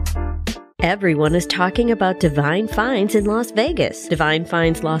 Everyone is talking about Divine Finds in Las Vegas. Divine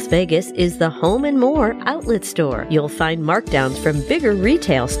Finds Las Vegas is the Home and More outlet store. You'll find markdowns from bigger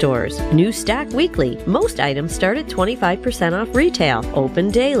retail stores. New stack weekly. Most items start at 25% off retail.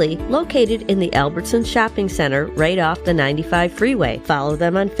 Open daily. Located in the Albertson Shopping Center right off the 95 freeway. Follow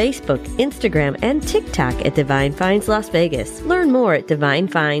them on Facebook, Instagram, and TikTok at Divine Finds Las Vegas. Learn more at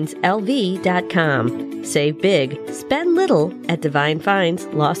DivineFindsLV.com. Save big, spend little at Divine Finds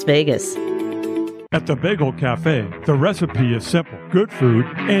Las Vegas. At the Bagel Cafe, the recipe is simple, good food,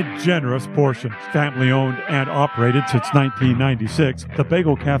 and generous portions. Family owned and operated since 1996, the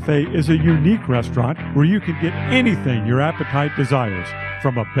Bagel Cafe is a unique restaurant where you can get anything your appetite desires.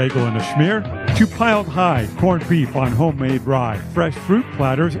 From a bagel and a schmear to piled high corned beef on homemade rye, fresh fruit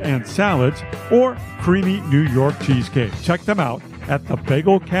platters and salads, or creamy New York cheesecake. Check them out at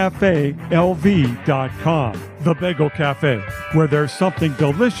thebagelcafeLV.com. The Bagel Cafe, where there's something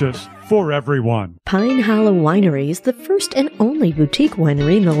delicious for everyone. Pine Hollow Winery is the first and only boutique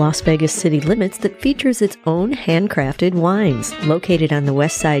winery in the Las Vegas city limits that features its own handcrafted wines. Located on the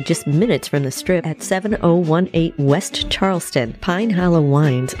west side, just minutes from the Strip at 7018 West Charleston, Pine Hollow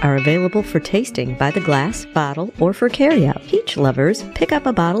wines are available for tasting by the glass, bottle, or for carryout. Peach lovers, pick up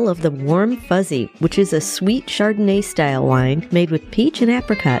a bottle of the Warm Fuzzy, which is a sweet Chardonnay-style wine made with peach and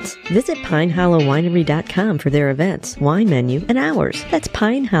apricots. Visit PineHollowWinery.com for their events, wine menu, and hours. That's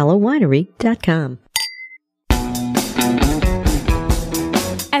PineHollowWinery.com.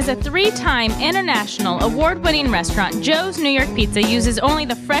 As a 3-time international award-winning restaurant, Joe's New York Pizza uses only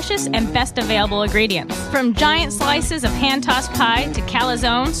the freshest and best available ingredients. From giant slices of hand-tossed pie to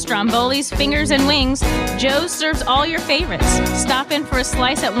calzone, strombolis, fingers, and wings, Joe's serves all your favorites. Stop in for a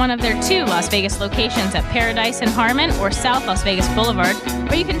slice at one of their 2 Las Vegas locations at Paradise and Harmon or South Las Vegas Boulevard,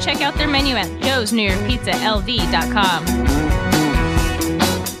 or you can check out their menu at joesnewyorkpizzalv.com.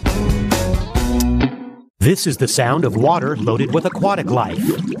 This is the sound of water loaded with aquatic life.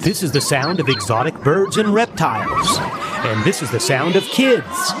 This is the sound of exotic birds and reptiles. And this is the sound of kids.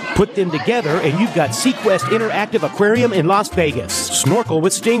 Put them together and you've got SeaQuest Interactive Aquarium in Las Vegas. Snorkel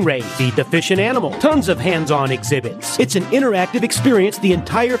with stingrays, feed the fish and animal, tons of hands-on exhibits. It's an interactive experience the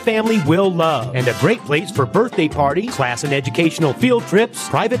entire family will love. And a great place for birthday parties, class and educational field trips,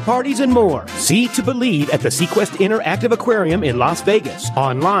 private parties, and more. See to believe at the SeaQuest Interactive Aquarium in Las Vegas.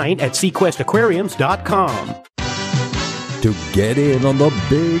 Online at SeaQuestAquariums.com. To get in on the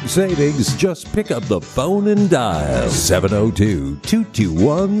big savings, just pick up the phone and dial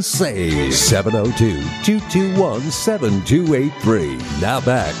 702-221-SAVE. 702-221-7283. Now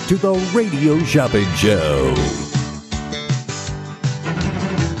back to the Radio Shopping Show.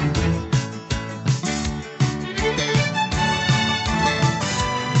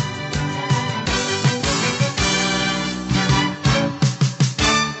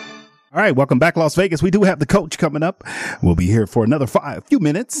 All right, welcome back, Las Vegas. We do have the coach coming up. We'll be here for another few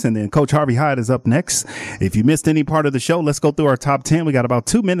minutes, and then Coach Harvey Hyde is up next. If you missed any part of the show, let's go through our top 10. We got about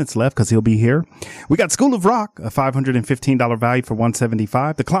 2 minutes left because he'll be here. We got School of Rock, a $515 value for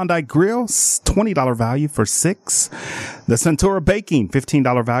 $175. The Klondike Grill, $20 value for $6. The Centura Baking,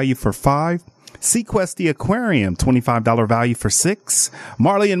 $15 value for $5. SeaQuest the Aquarium, $25 value for $6.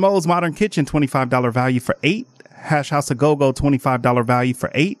 Marley and Moe's Modern Kitchen, $25 value for $8. Hash House A Go-Go, $25 value for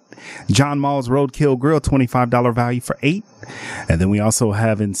 $8. John Mall's Roadkill Grill, $25 value for $8. And then we also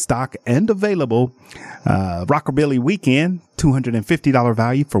have in stock and available Rockabilly Weekend, $250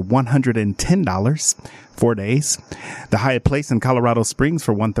 value for $110, 4 days. The Hyatt Place in Colorado Springs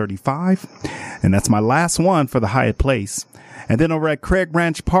for $135. And that's my last one for the Hyatt Place. And then over at Craig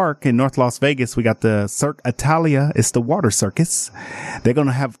Ranch Park in North Las Vegas, we got the Cirque Italia. It's the water circus. They're going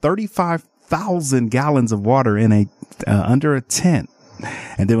to have 35,000 gallons of water in a under a tent.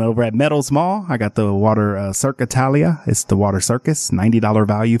 And then over at Meadows Mall, I got the water Cirque Italia. It's the water circus, $90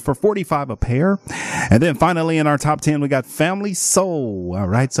 value for $45 a pair. And then finally in our top 10, we got Family Soul. All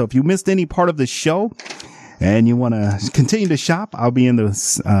right. So if you missed any part of the show and you want to continue to shop, I'll be in the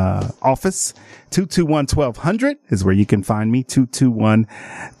office. 221-1200 is where you can find me.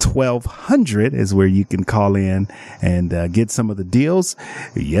 221-1200 is where you can call in and get some of the deals.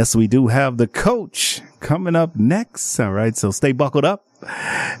 Yes, we do have the coach coming up next. All right. So stay buckled up.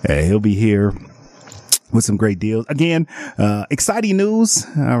 He'll be here with some great deals. Again, exciting news.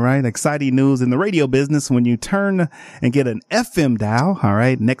 All right. Exciting news in the radio business. When you turn and get an FM dial. All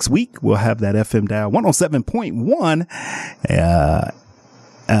right. Next week, we'll have that FM dial 107.1,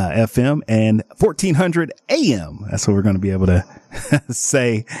 FM and 1400 AM. That's what we're going to be able to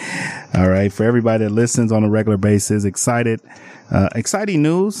say. All right. For everybody that listens on a regular basis, exciting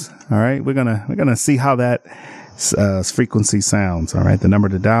news. All right. We're going to see how that frequency sounds. All right. The number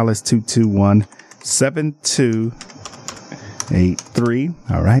to dial is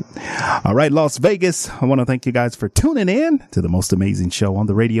 221-7283. All right. All right. Las Vegas. I want to thank you guys for tuning in to the most amazing show on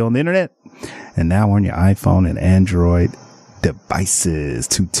the radio and the internet. And now on your iPhone and Android devices.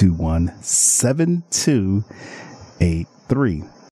 221-7283.